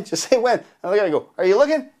when, just say when. And I go, are you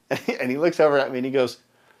looking? And he looks over at me and he goes,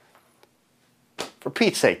 for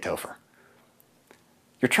Pete's sake, Topher,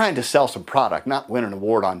 you're trying to sell some product, not win an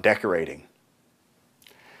award on decorating.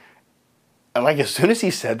 And like as soon as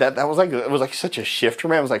he said that, it was like such a shift for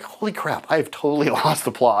me. I was like, holy crap, I have totally lost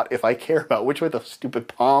the plot if I care about which way the stupid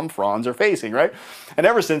palm fronds are facing, right? And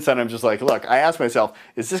ever since then, I'm just like, look, I asked myself,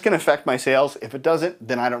 is this going to affect my sales? If it doesn't,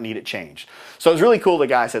 then I don't need it changed. So it was really cool. The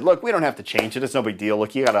guy said, look, we don't have to change it. It's no big deal.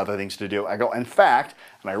 Look, you got other things to do. I go, in fact,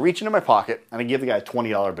 and I reach into my pocket and I give the guy a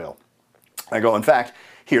 $20 bill. I go, in fact,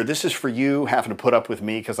 here, this is for you having to put up with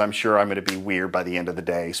me because I'm sure I'm going to be weird by the end of the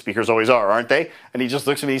day. Speakers always are, aren't they? And he just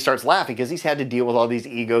looks at me and he starts laughing because he's had to deal with all these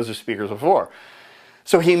egos of speakers before.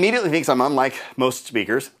 So he immediately thinks I'm unlike most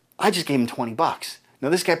speakers. I just gave him 20 bucks. Now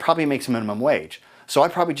this guy probably makes a minimum wage. So I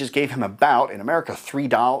probably just gave him about, in America, 3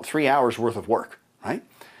 hours worth of work, right?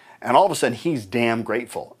 And all of a sudden he's damn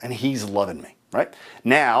grateful and he's loving me, right?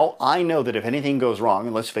 Now I know that if anything goes wrong,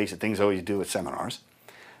 and let's face it, things always do at seminars,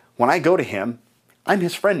 when I go to him, I'm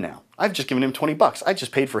his friend now. I've just given him 20 bucks. I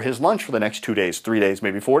just paid for his lunch for the next 2 days, 3 days,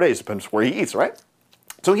 maybe 4 days, depends where he eats, right?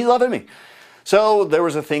 So he's loving me. So there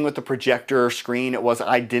was a thing with the projector screen.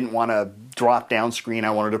 I didn't want a drop-down screen.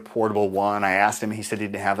 I wanted a portable one. I asked him. He said he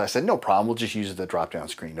didn't have that. I said, no problem. We'll just use the drop-down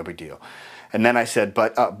screen. No big deal. And then I said,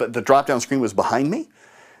 but the drop-down screen was behind me,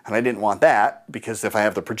 and I didn't want that because if I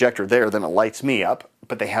have the projector there, then it lights me up.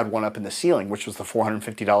 But they had one up in the ceiling, which was the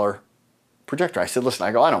 $450 projector. I said, listen,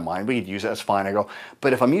 I go, I don't mind. We could use it. That's fine. I go,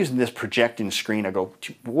 but if I'm using this projecting screen, I go,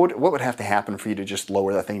 what would have to happen for you to just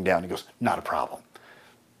lower that thing down? He goes, not a problem.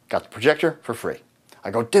 Got the projector for free.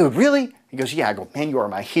 I go, dude, really? He goes, yeah. I go, man, you are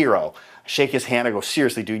my hero. I shake his hand. I go,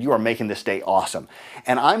 seriously, dude, you are making this day awesome.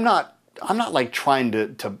 And I'm not like trying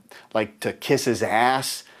to kiss his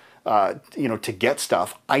ass, to get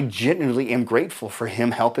stuff. I genuinely am grateful for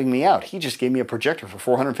him helping me out. He just gave me a projector for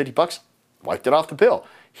 450 bucks, wiped it off the bill.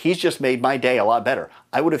 He's just made my day a lot better.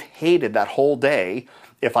 I would have hated that whole day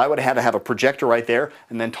if I would have had to have a projector right there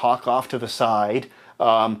and then talk off to the side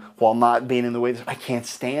while not being in the way. I can't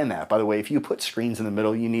stand that. By the way, if you put screens in the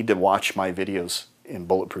middle, you need to watch my videos in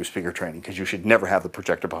Bulletproof Speaker Training because you should never have the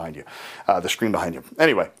projector behind you, the screen behind you.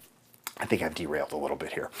 Anyway, I think I've derailed a little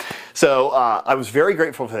bit here. So I was very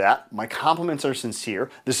grateful for that. My compliments are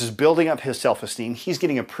sincere. This is building up his self-esteem. He's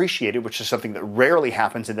getting appreciated, which is something that rarely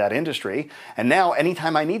happens in that industry. And now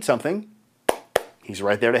anytime I need something, he's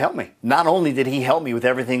right there to help me. Not only did he help me with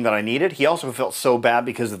everything that I needed, he also felt so bad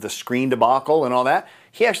because of the screen debacle and all that.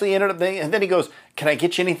 He actually ended up, and then he goes, can I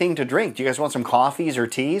get you anything to drink? Do you guys want some coffees or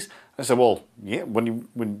teas? I said, well, yeah, when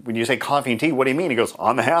you say coffee and tea, what do you mean? He goes,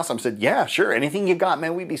 on the house? I said, yeah, sure, anything you got,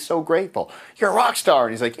 man, we'd be so grateful. You're a rock star.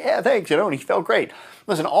 And he's like, yeah, thanks, and he felt great.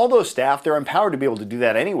 Listen, all those staff, they're empowered to be able to do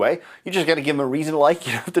that anyway. You just got to give them a reason to like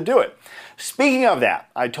you to do it. Speaking of that,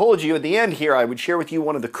 I told you at the end here I would share with you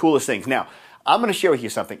one of the coolest things. Now, I'm going to share with you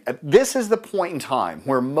something. This is the point in time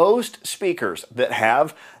where most speakers that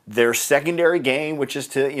have their secondary game, which is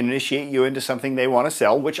to initiate you into something they want to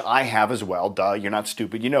sell, which I have as well. Duh, you're not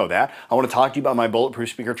stupid, you know that. I want to talk to you about my Bulletproof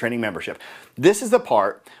Speaker Training membership. This is the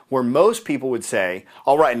part where most people would say,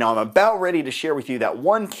 all right, now I'm about ready to share with you that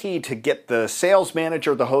one key to get the sales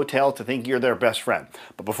manager of the hotel to think you're their best friend.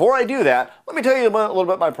 But before I do that, let me tell you a little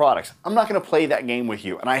bit about my products. I'm not going to play that game with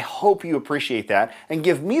you, and I hope you appreciate that and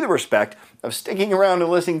give me the respect of sticking around and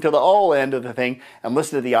listening to the whole end of the thing and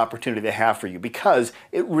listen to the opportunity they have for you, because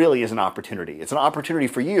it really is an opportunity. It's an opportunity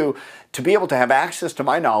for you to be able to have access to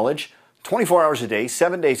my knowledge 24 hours a day,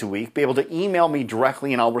 7 days a week, be able to email me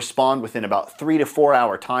directly and I'll respond within about 3 to 4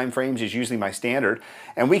 hour time frames is usually my standard.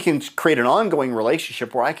 And we can create an ongoing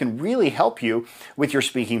relationship where I can really help you with your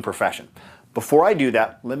speaking profession. Before I do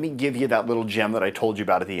that, let me give you that little gem that I told you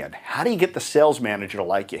about at the end. How do you get the sales manager to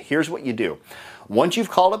like you? Here's what you do. Once you've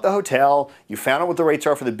called up the hotel, you found out what the rates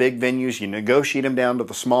are for the big venues, you negotiate them down to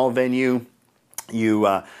the small venue, you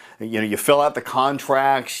fill out the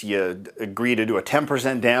contracts, you agree to do a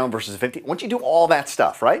 10% down versus 50%. Once you do all that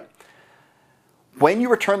stuff, right? When you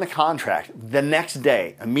return the contract, the next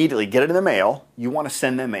day, immediately get it in the mail, you want to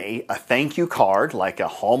send them a thank you card, like a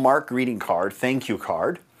Hallmark greeting card, thank you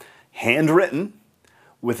card, handwritten,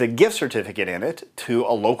 with a gift certificate in it to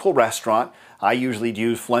a local restaurant. I usually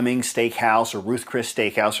use Fleming's Steakhouse or Ruth Chris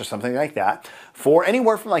Steakhouse or something like that for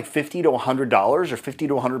anywhere from like $50 to $100 or 50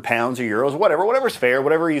 to 100 pounds or euros, whatever's fair,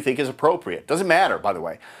 whatever you think is appropriate. Doesn't matter, by the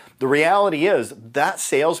way. The reality is that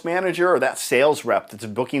sales manager or that sales rep that's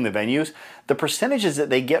booking the venues, the percentages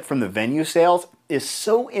that they get from the venue sales is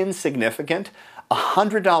so insignificant. A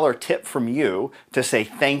 $100 tip from you to say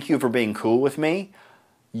thank you for being cool with me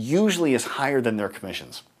usually is higher than their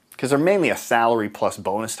commissions, because they're mainly a salary plus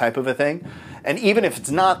bonus type of a thing. And even if it's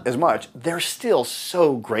not as much, they're still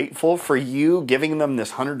so grateful for you giving them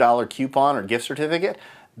this $100 coupon or gift certificate.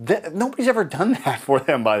 Nobody's ever done that for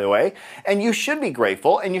them, by the way. And you should be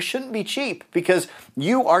grateful, and you shouldn't be cheap, because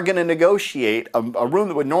you are going to negotiate a room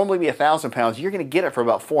that would normally be £1,000. You're going to get it for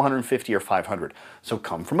about $450 or $500. So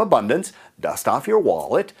come from abundance, dust off your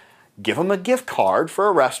wallet, give them a gift card for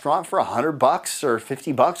a restaurant for $100 or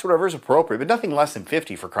 $50, whatever is appropriate, but nothing less than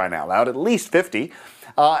 50 for crying out loud, at least 50.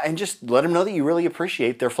 And just let them know that you really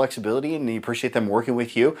appreciate their flexibility and you appreciate them working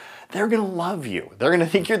with you. They're going to love you. They're going to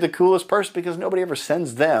think you're the coolest person, because nobody ever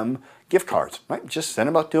sends them gift cards, right? Just send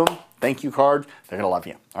them up to them, thank you card, they're going to love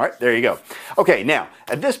you. All right, there you go. Okay, now,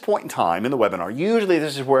 at this point in time in the webinar, usually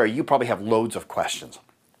this is where you probably have loads of questions.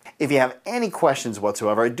 If you have any questions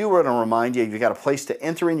whatsoever, I do want to remind you, you've got a place to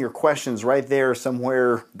enter in your questions right there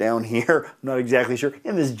somewhere down here. I'm not exactly sure.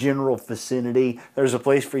 In this general vicinity, there's a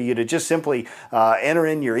place for you to just simply enter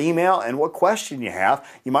in your email and what question you have.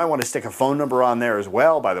 You might want to stick a phone number on there as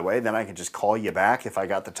well, by the way. Then I can just call you back if I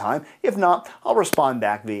got the time. If not, I'll respond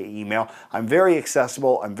back via email. I'm very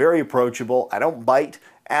accessible. I'm very approachable. I don't bite.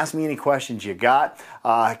 Ask me any questions you got.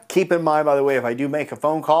 Keep in mind, by the way, if I do make a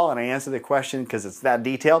phone call and I answer the question because it's that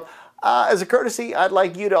detailed, as a courtesy, I'd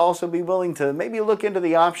like you to also be willing to maybe look into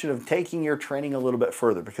the option of taking your training a little bit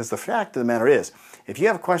further, because the fact of the matter is, if you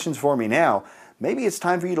have questions for me now, maybe it's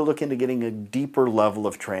time for you to look into getting a deeper level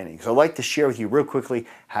of training. So I'd like to share with you real quickly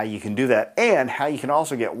how you can do that, and how you can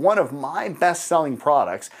also get one of my best-selling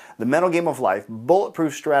products, The Mental Game of Life,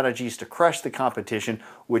 Bulletproof Strategies to Crush the Competition,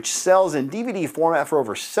 which sells in DVD format for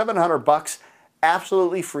over $700,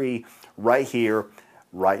 absolutely free, right here,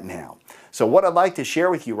 right now. So what I'd like to share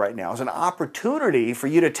with you right now is an opportunity for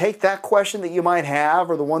you to take that question that you might have,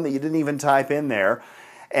 or the one that you didn't even type in there,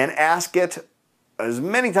 and ask it as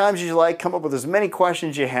many times as you like, come up with as many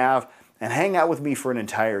questions you have, and hang out with me for an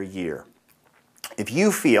entire year. If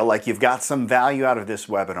you feel like you've got some value out of this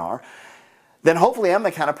webinar, then hopefully I'm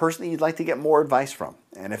the kind of person that you'd like to get more advice from.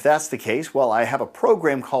 And if that's the case, well, I have a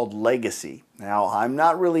program called Legacy. Now, I'm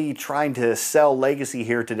not really trying to sell Legacy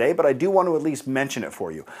here today, but I do want to at least mention it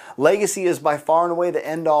for you. Legacy is by far and away the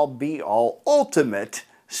end-all, be-all, ultimate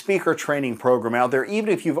speaker training program out there, even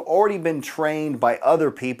if you've already been trained by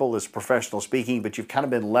other people as professional speaking, but you've kind of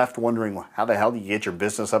been left wondering, how the hell do you get your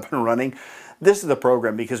business up and running? This is the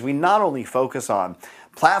program, because we not only focus on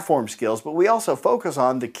platform skills, but we also focus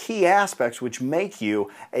on the key aspects which make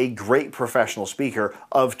you a great professional speaker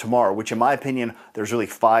of tomorrow, which in my opinion, there's really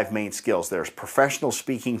 5 main skills. There's professional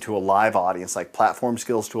speaking to a live audience, like platform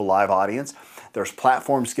skills to a live audience. There's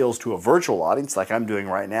platform skills to a virtual audience, like I'm doing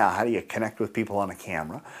right now. How do you connect with people on a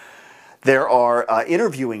camera? There are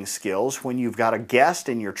interviewing skills when you've got a guest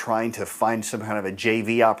and you're trying to find some kind of a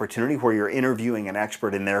JV opportunity where you're interviewing an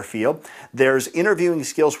expert in their field. There's interviewing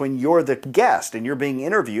skills when you're the guest and you're being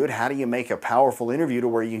interviewed. How do you make a powerful interview to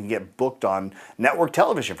where you can get booked on network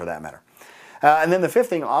television, for that matter? And then the fifth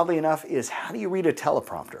thing, oddly enough, is how do you read a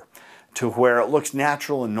teleprompter to where it looks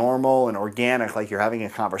natural and normal and organic, like you're having a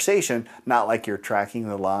conversation, not like you're tracking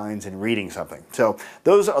the lines and reading something. So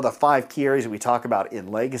those are the 5 key areas that we talk about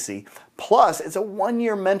in Legacy. Plus, it's a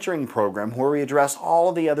 1-year mentoring program where we address all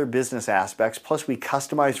of the other business aspects. Plus, we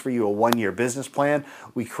customize for you a 1-year business plan.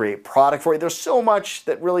 We create product for you. There's so much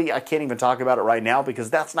that really I can't even talk about it right now because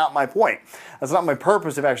that's not my point. That's not my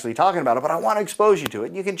purpose of actually talking about it, but I want to expose you to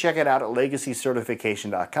it. You can check it out at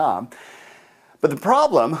legacycertification.com. But the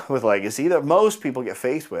problem with Legacy that most people get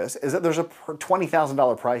faced with is that there's a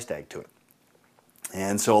 $20,000 price tag to it.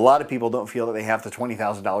 And so a lot of people don't feel that they have the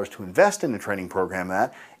 $20,000 to invest in a training program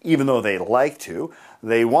that, even though they'd like to,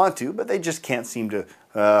 they want to, but they just can't seem to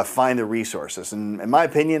find the resources. And in my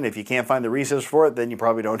opinion, if you can't find the resource for it, then you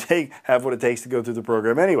probably don't have what it takes to go through the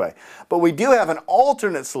program anyway. But we do have an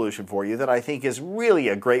alternate solution for you that I think is really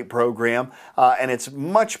a great program, and it's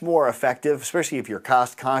much more effective, especially if you're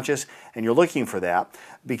cost conscious and you're looking for that.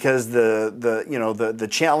 Because the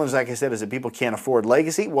challenge, like I said, is that people can't afford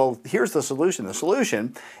Legacy. Well, here's the solution. The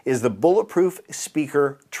solution is the Bulletproof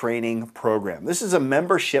Speaker Training Program. This is a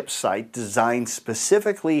membership site designed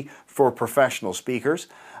specifically for professional speakers.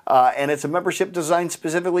 And it's a membership designed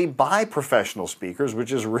specifically by professional speakers,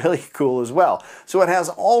 which is really cool as well. So it has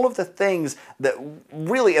all of the things that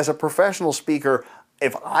really, as a professional speaker,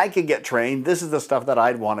 if I could get trained, this is the stuff that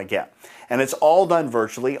I'd want to get. And it's all done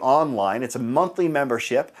virtually, online. It's a monthly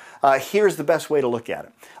membership. Here's the best way to look at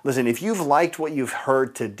it. Listen, if you've liked what you've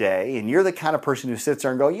heard today, and you're the kind of person who sits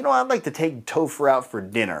there and go, you know, I'd like to take Topher out for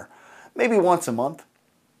dinner, maybe once a month,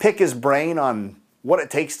 pick his brain on what it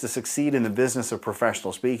takes to succeed in the business of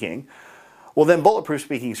professional speaking, well then Bulletproof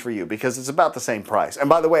Speaking is for you because it's about the same price. And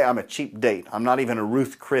by the way, I'm a cheap date. I'm not even a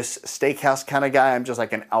Ruth Chris Steakhouse kind of guy. I'm just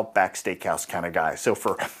like an Outback Steakhouse kind of guy. So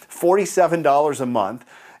for $47 a month,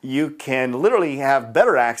 you can literally have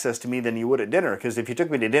better access to me than you would at dinner, because if you took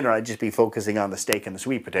me to dinner, I'd just be focusing on the steak and the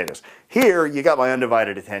sweet potatoes. Here, you got my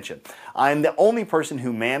undivided attention. I'm the only person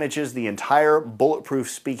who manages the entire Bulletproof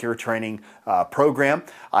Speaker Training program.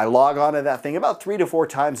 I log on to that thing about 3 to 4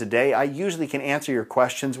 times a day. I usually can answer your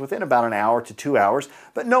questions within about an hour to 2 hours,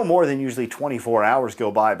 but no more than usually 24 hours go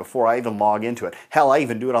by before I even log into it. Hell, I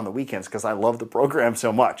even do it on the weekends because I love the program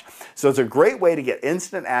so much. So it's a great way to get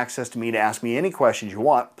instant access to me to ask me any questions you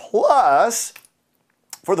want. Plus,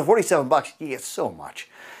 for the $47, you get so much.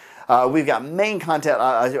 We've got main content.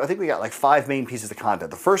 I think we got like 5 main pieces of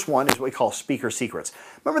content. The first one is what we call Speaker Secrets.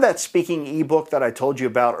 Remember that speaking ebook that I told you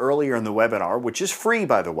about earlier in the webinar, which is free,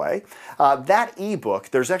 by the way? That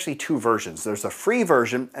ebook, there's actually 2 versions. There's a free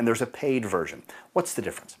version and there's a paid version. What's the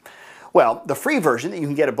difference? Well, the free version that you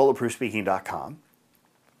can get at bulletproofspeaking.com,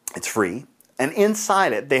 it's free. And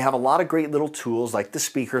inside it, they have a lot of great little tools like the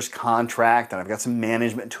speaker's contract, and I've got some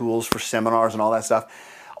management tools for seminars and all that stuff.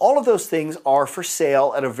 All of those things are for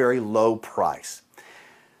sale at a very low price.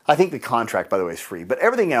 I think the contract, by the way, is free, but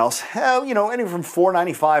everything else, you know, anywhere from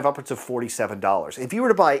 $4.95 upwards of $47. If you were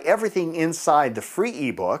to buy everything inside the free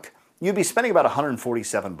ebook, you'd be spending about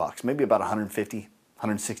 $147, maybe about $150,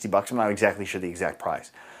 $160. I'm not exactly sure the exact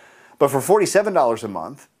price. But for $47 a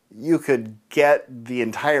month, you could get the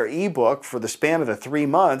entire ebook for the span of the 3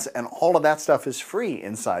 months, and all of that stuff is free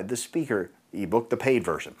inside the speaker ebook, the paid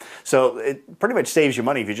version. So it pretty much saves you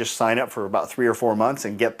money if you just sign up for about 3 or 4 months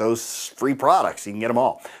and get those free products. You can get them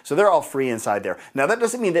all. So they're all free inside there. Now that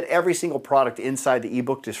doesn't mean that every single product inside the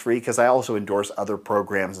ebook is free, because I also endorse other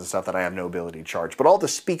programs and stuff that I have no ability to charge. But all the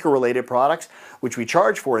speaker related products, which we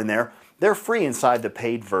charge for in there, they're free inside the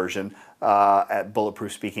paid version at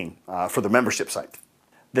Bulletproof Speaking for the membership site.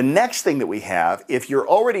 The next thing that we have, if you're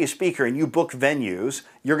already a speaker and you book venues,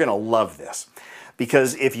 you're going to love this.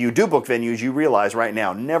 Because if you do book venues, you realize right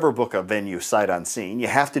now, never book a venue sight unseen. You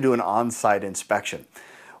have to do an on-site inspection.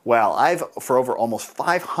 Well, for over almost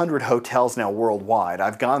 500 hotels now worldwide,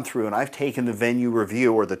 I've gone through and I've taken the venue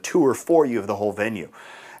review or the tour for you of the whole venue.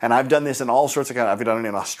 And I've done this in all sorts of I've done it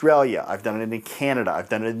in Australia, I've done it in Canada, I've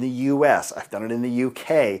done it in the US, I've done it in the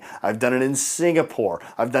UK, I've done it in Singapore,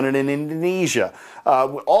 I've done it in Indonesia,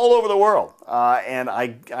 all over the world. And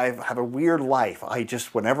I have a weird life.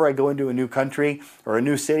 Whenever I go into a new country or a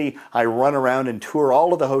new city, I run around and tour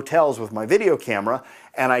all of the hotels with my video camera,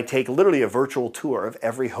 and I take literally a virtual tour of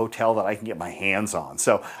every hotel that I can get my hands on.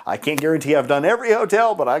 So I can't guarantee I've done every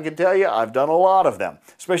hotel, but I can tell you I've done a lot of them.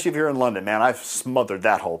 Especially if you're in London, man, I've smothered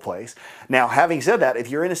that whole place. Now, having said that, if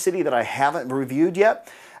you're in a city that I haven't reviewed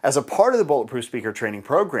yet, As a part of the Bulletproof Speaker Training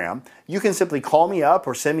Program, you can simply call me up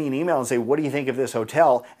or send me an email and say, what do you think of this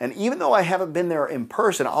hotel? And even though I haven't been there in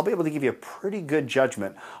person, I'll be able to give you a pretty good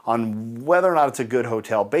judgment on whether or not it's a good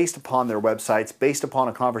hotel based upon their websites, based upon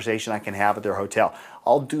a conversation I can have at their hotel.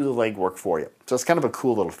 I'll do the legwork for you. So it's kind of a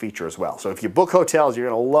cool little feature as well. So if you book hotels, you're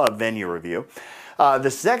going to love Venue Review.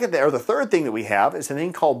 The third thing that we have is a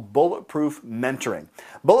thing called Bulletproof Mentoring.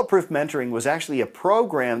 Bulletproof Mentoring was actually a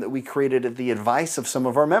program that we created at the advice of some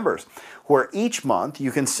of our members, where each month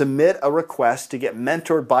you can submit a request to get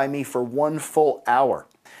mentored by me for 1 full hour.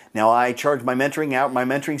 Now, I charge my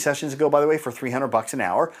mentoring sessions go, by the way, for $300 an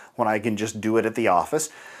hour when I can just do it at the office.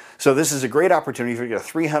 So this is a great opportunity for you to get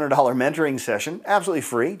a $300 mentoring session, absolutely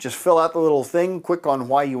free. Just fill out the little thing, click on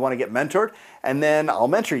why you want to get mentored, and then I'll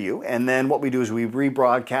mentor you. And then what we do is we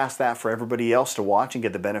rebroadcast that for everybody else to watch and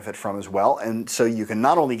get the benefit from as well. And so you can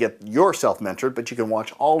not only get yourself mentored, but you can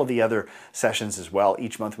watch all of the other sessions as well.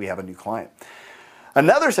 Each month we have a new client.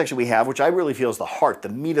 Another section we have, which I really feel is the heart, the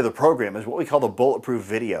meat of the program, is what we call the Bulletproof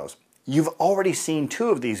videos. You've already seen 2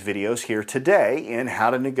 of these videos here today in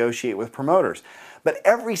how to negotiate with promoters. But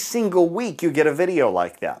every single week you get a video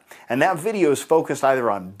like that. And that video is focused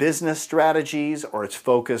either on business strategies or it's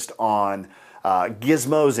focused on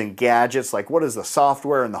gizmos and gadgets, like what is the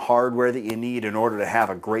software and the hardware that you need in order to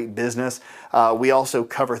have a great business. We also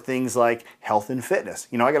cover things like health and fitness.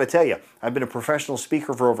 You know, I got to tell you, I've been a professional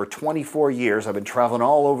speaker for over 24 years. I've been traveling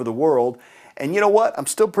all over the world. And you know what? I'm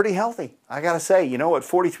still pretty healthy. I got to say, you know, at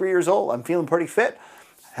 43 years old, I'm feeling pretty fit.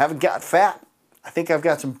 Haven't got fat. I think I've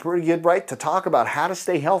got some pretty good right to talk about how to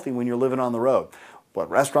stay healthy when you're living on the road. What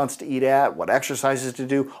restaurants to eat at, what exercises to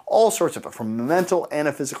do, all sorts of it from the mental and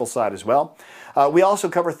a physical side as well. We also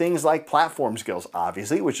cover things like platform skills,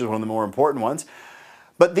 obviously, which is one of the more important ones.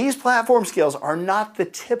 But these platform skills are not the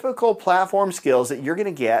typical platform skills that you're going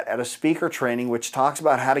to get at a speaker training, which talks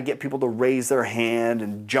about how to get people to raise their hand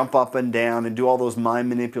and jump up and down and do all those mind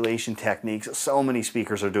manipulation techniques that so many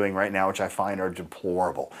speakers are doing right now, which I find are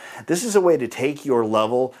deplorable. This is a way to take your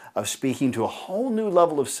level of speaking to a whole new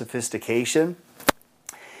level of sophistication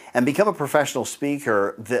and become a professional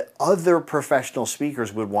speaker that other professional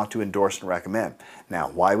speakers would want to endorse and recommend. Now,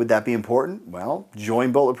 why would that be important? Well,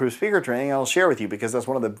 join Bulletproof Speaker Training, and I'll share with you because that's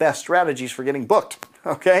one of the best strategies for getting booked,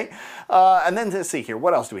 okay? And then let's see here,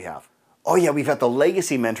 what else do we have? Oh yeah, we've got the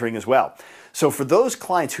Legacy Mentoring as well. So for those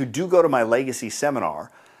clients who do go to my Legacy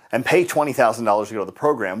Seminar and pay $20,000 to go to the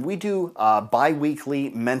program, we do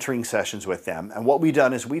bi-weekly mentoring sessions with them. And what we've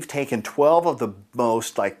done is we've taken 12 of the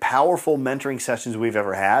most powerful mentoring sessions we've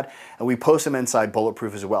ever had, and we post them inside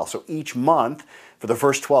Bulletproof as well. So each month, for the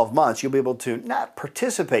first 12 months, you'll be able to not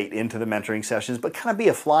participate into the mentoring sessions, but kind of be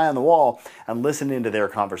a fly on the wall and listen into their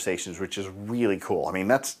conversations, which is really cool. I mean,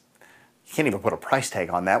 you can't even put a price tag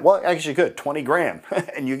on that. Well, actually you could, 20 grand,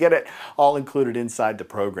 and you get it all included inside the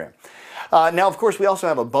program. Now, of course, we also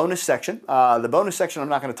have a bonus section. The bonus section I'm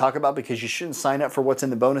not going to talk about because you shouldn't sign up for what's in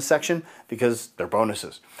the bonus section because they're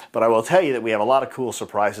bonuses. But I will tell you that we have a lot of cool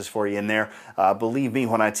surprises for you in there. Believe me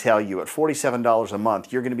when I tell you, at $47 a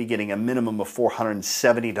month, you're going to be getting a minimum of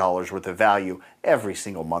 $470 worth of value every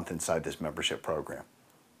single month inside this membership program.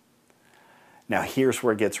 Now, here's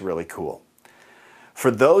where it gets really cool.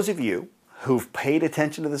 For those of you who've paid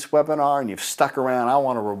attention to this webinar and you've stuck around, I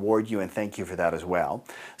want to reward you and thank you for that as well.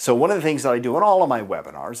 So one of the things that I do in all of my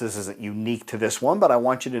webinars, this isn't unique to this one, but I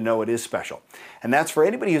want you to know it is special. And that's for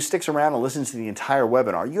anybody who sticks around and listens to the entire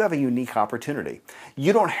webinar, you have a unique opportunity.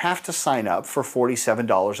 You don't have to sign up for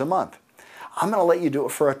 $47 a month. I'm going to let you do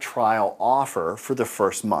it for a trial offer for the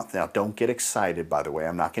first month. Now, don't get excited, by the way.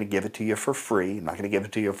 I'm not going to give it to you for free. I'm not going to give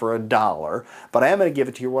it to you for $1, but I am going to give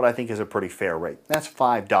it to you what I think is a pretty fair rate. That's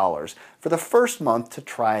 $5 for the first month to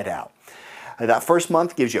try it out. That first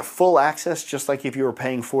month gives you full access, just like if you were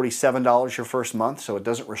paying $47 your first month, so it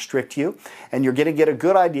doesn't restrict you. And you're going to get a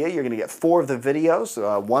good idea. You're going to get 4 of the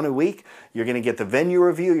videos, 1 a week. You're going to get the venue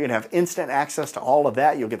review. You're going to have instant access to all of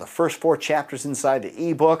that. You'll get the first 4 chapters inside the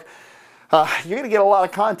ebook. You're going to get a lot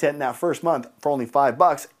of content in that first month for only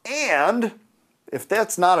 $5. And if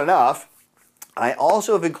that's not enough, I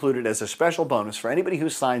also have included as a special bonus for anybody who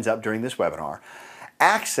signs up during this webinar,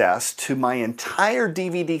 access to my entire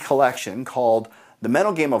DVD collection called The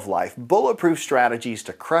Mental Game of Life, Bulletproof Strategies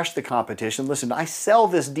to Crush the Competition. Listen, I sell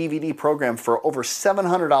this DVD program for over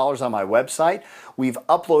 $700 on my website. We've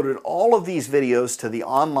uploaded all of these videos to the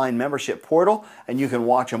online membership portal, and you can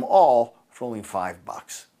watch them all for only $5.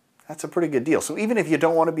 That's a pretty good deal. So even if you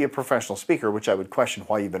don't want to be a professional speaker, which I would question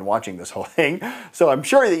why you've been watching this whole thing, so I'm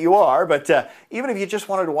sure that you are, but even if you just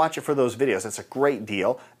wanted to watch it for those videos, that's a great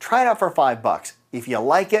deal. Try it out for $5. If you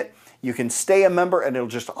like it, You can stay a member and it'll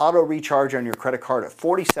just auto recharge on your credit card at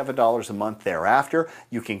 $47 a month thereafter.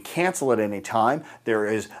 You can cancel at any time. There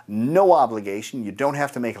is no obligation. You don't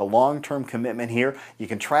have to make a long-term commitment here. You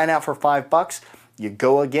can try it out for $5. You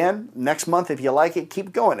go again next month. If you like it,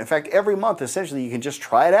 keep going. In fact, every month, essentially, you can just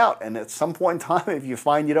try it out. And at some point in time, if you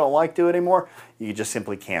find you don't like it anymore, you can just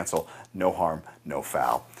simply cancel. No harm, no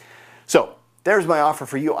foul. So there's my offer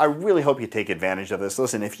for you. I really hope you take advantage of this.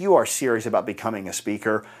 Listen, if you are serious about becoming a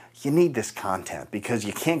speaker, you need this content because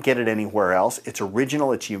you can't get it anywhere else. It's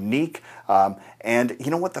original, it's unique. And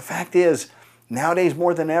you know what? The fact is, nowadays,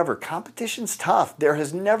 more than ever, competition's tough. There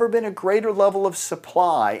has never been a greater level of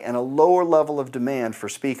supply and a lower level of demand for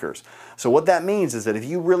speakers. So what that means is that if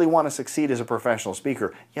you really want to succeed as a professional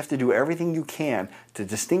speaker, you have to do everything you can to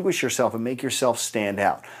distinguish yourself and make yourself stand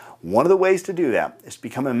out. One of the ways to do that is to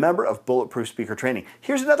become a member of Bulletproof Speaker Training.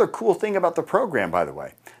 Here's another cool thing about the program, by the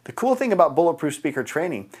way. The cool thing about Bulletproof Speaker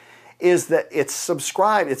Training is that it's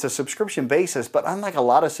a subscription basis, but unlike a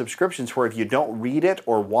lot of subscriptions where if you don't read it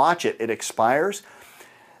or watch it, it expires.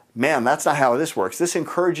 Man, that's not how this works. This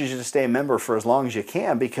encourages you to stay a member for as long as you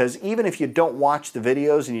can because even if you don't watch the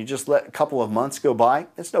videos and you just let a couple of months go by,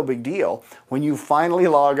 it's no big deal. When you finally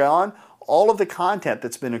log on, all of the content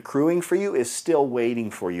that's been accruing for you is still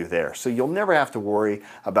waiting for you there. So you'll never have to worry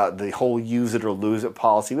about the whole use it or lose it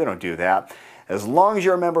policy. We don't do that. As long as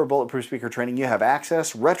you're a member of Bulletproof Speaker Training, you have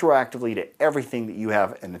access retroactively to everything that you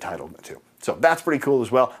have an entitlement to. So that's pretty cool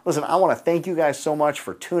as well. Listen, I want to thank you guys so much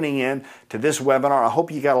for tuning in to this webinar. I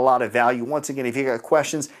hope you got a lot of value. Once again, if you got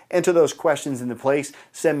questions, enter those questions into place.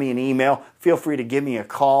 Send me an email. Feel free to give me a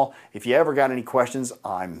call. If you ever got any questions,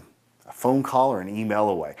 I'm a phone call or an email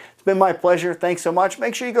away. It's been my pleasure. Thanks so much.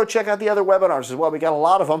 Make sure you go check out the other webinars as well. We got a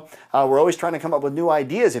lot of them. We're always trying to come up with new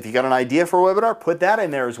ideas. If you got an idea for a webinar, put that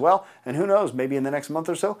in there as well. And who knows, maybe in the next month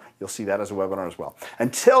or so, you'll see that as a webinar as well.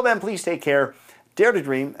 Until then, please take care, dare to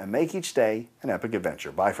dream, and make each day an epic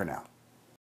adventure. Bye for now.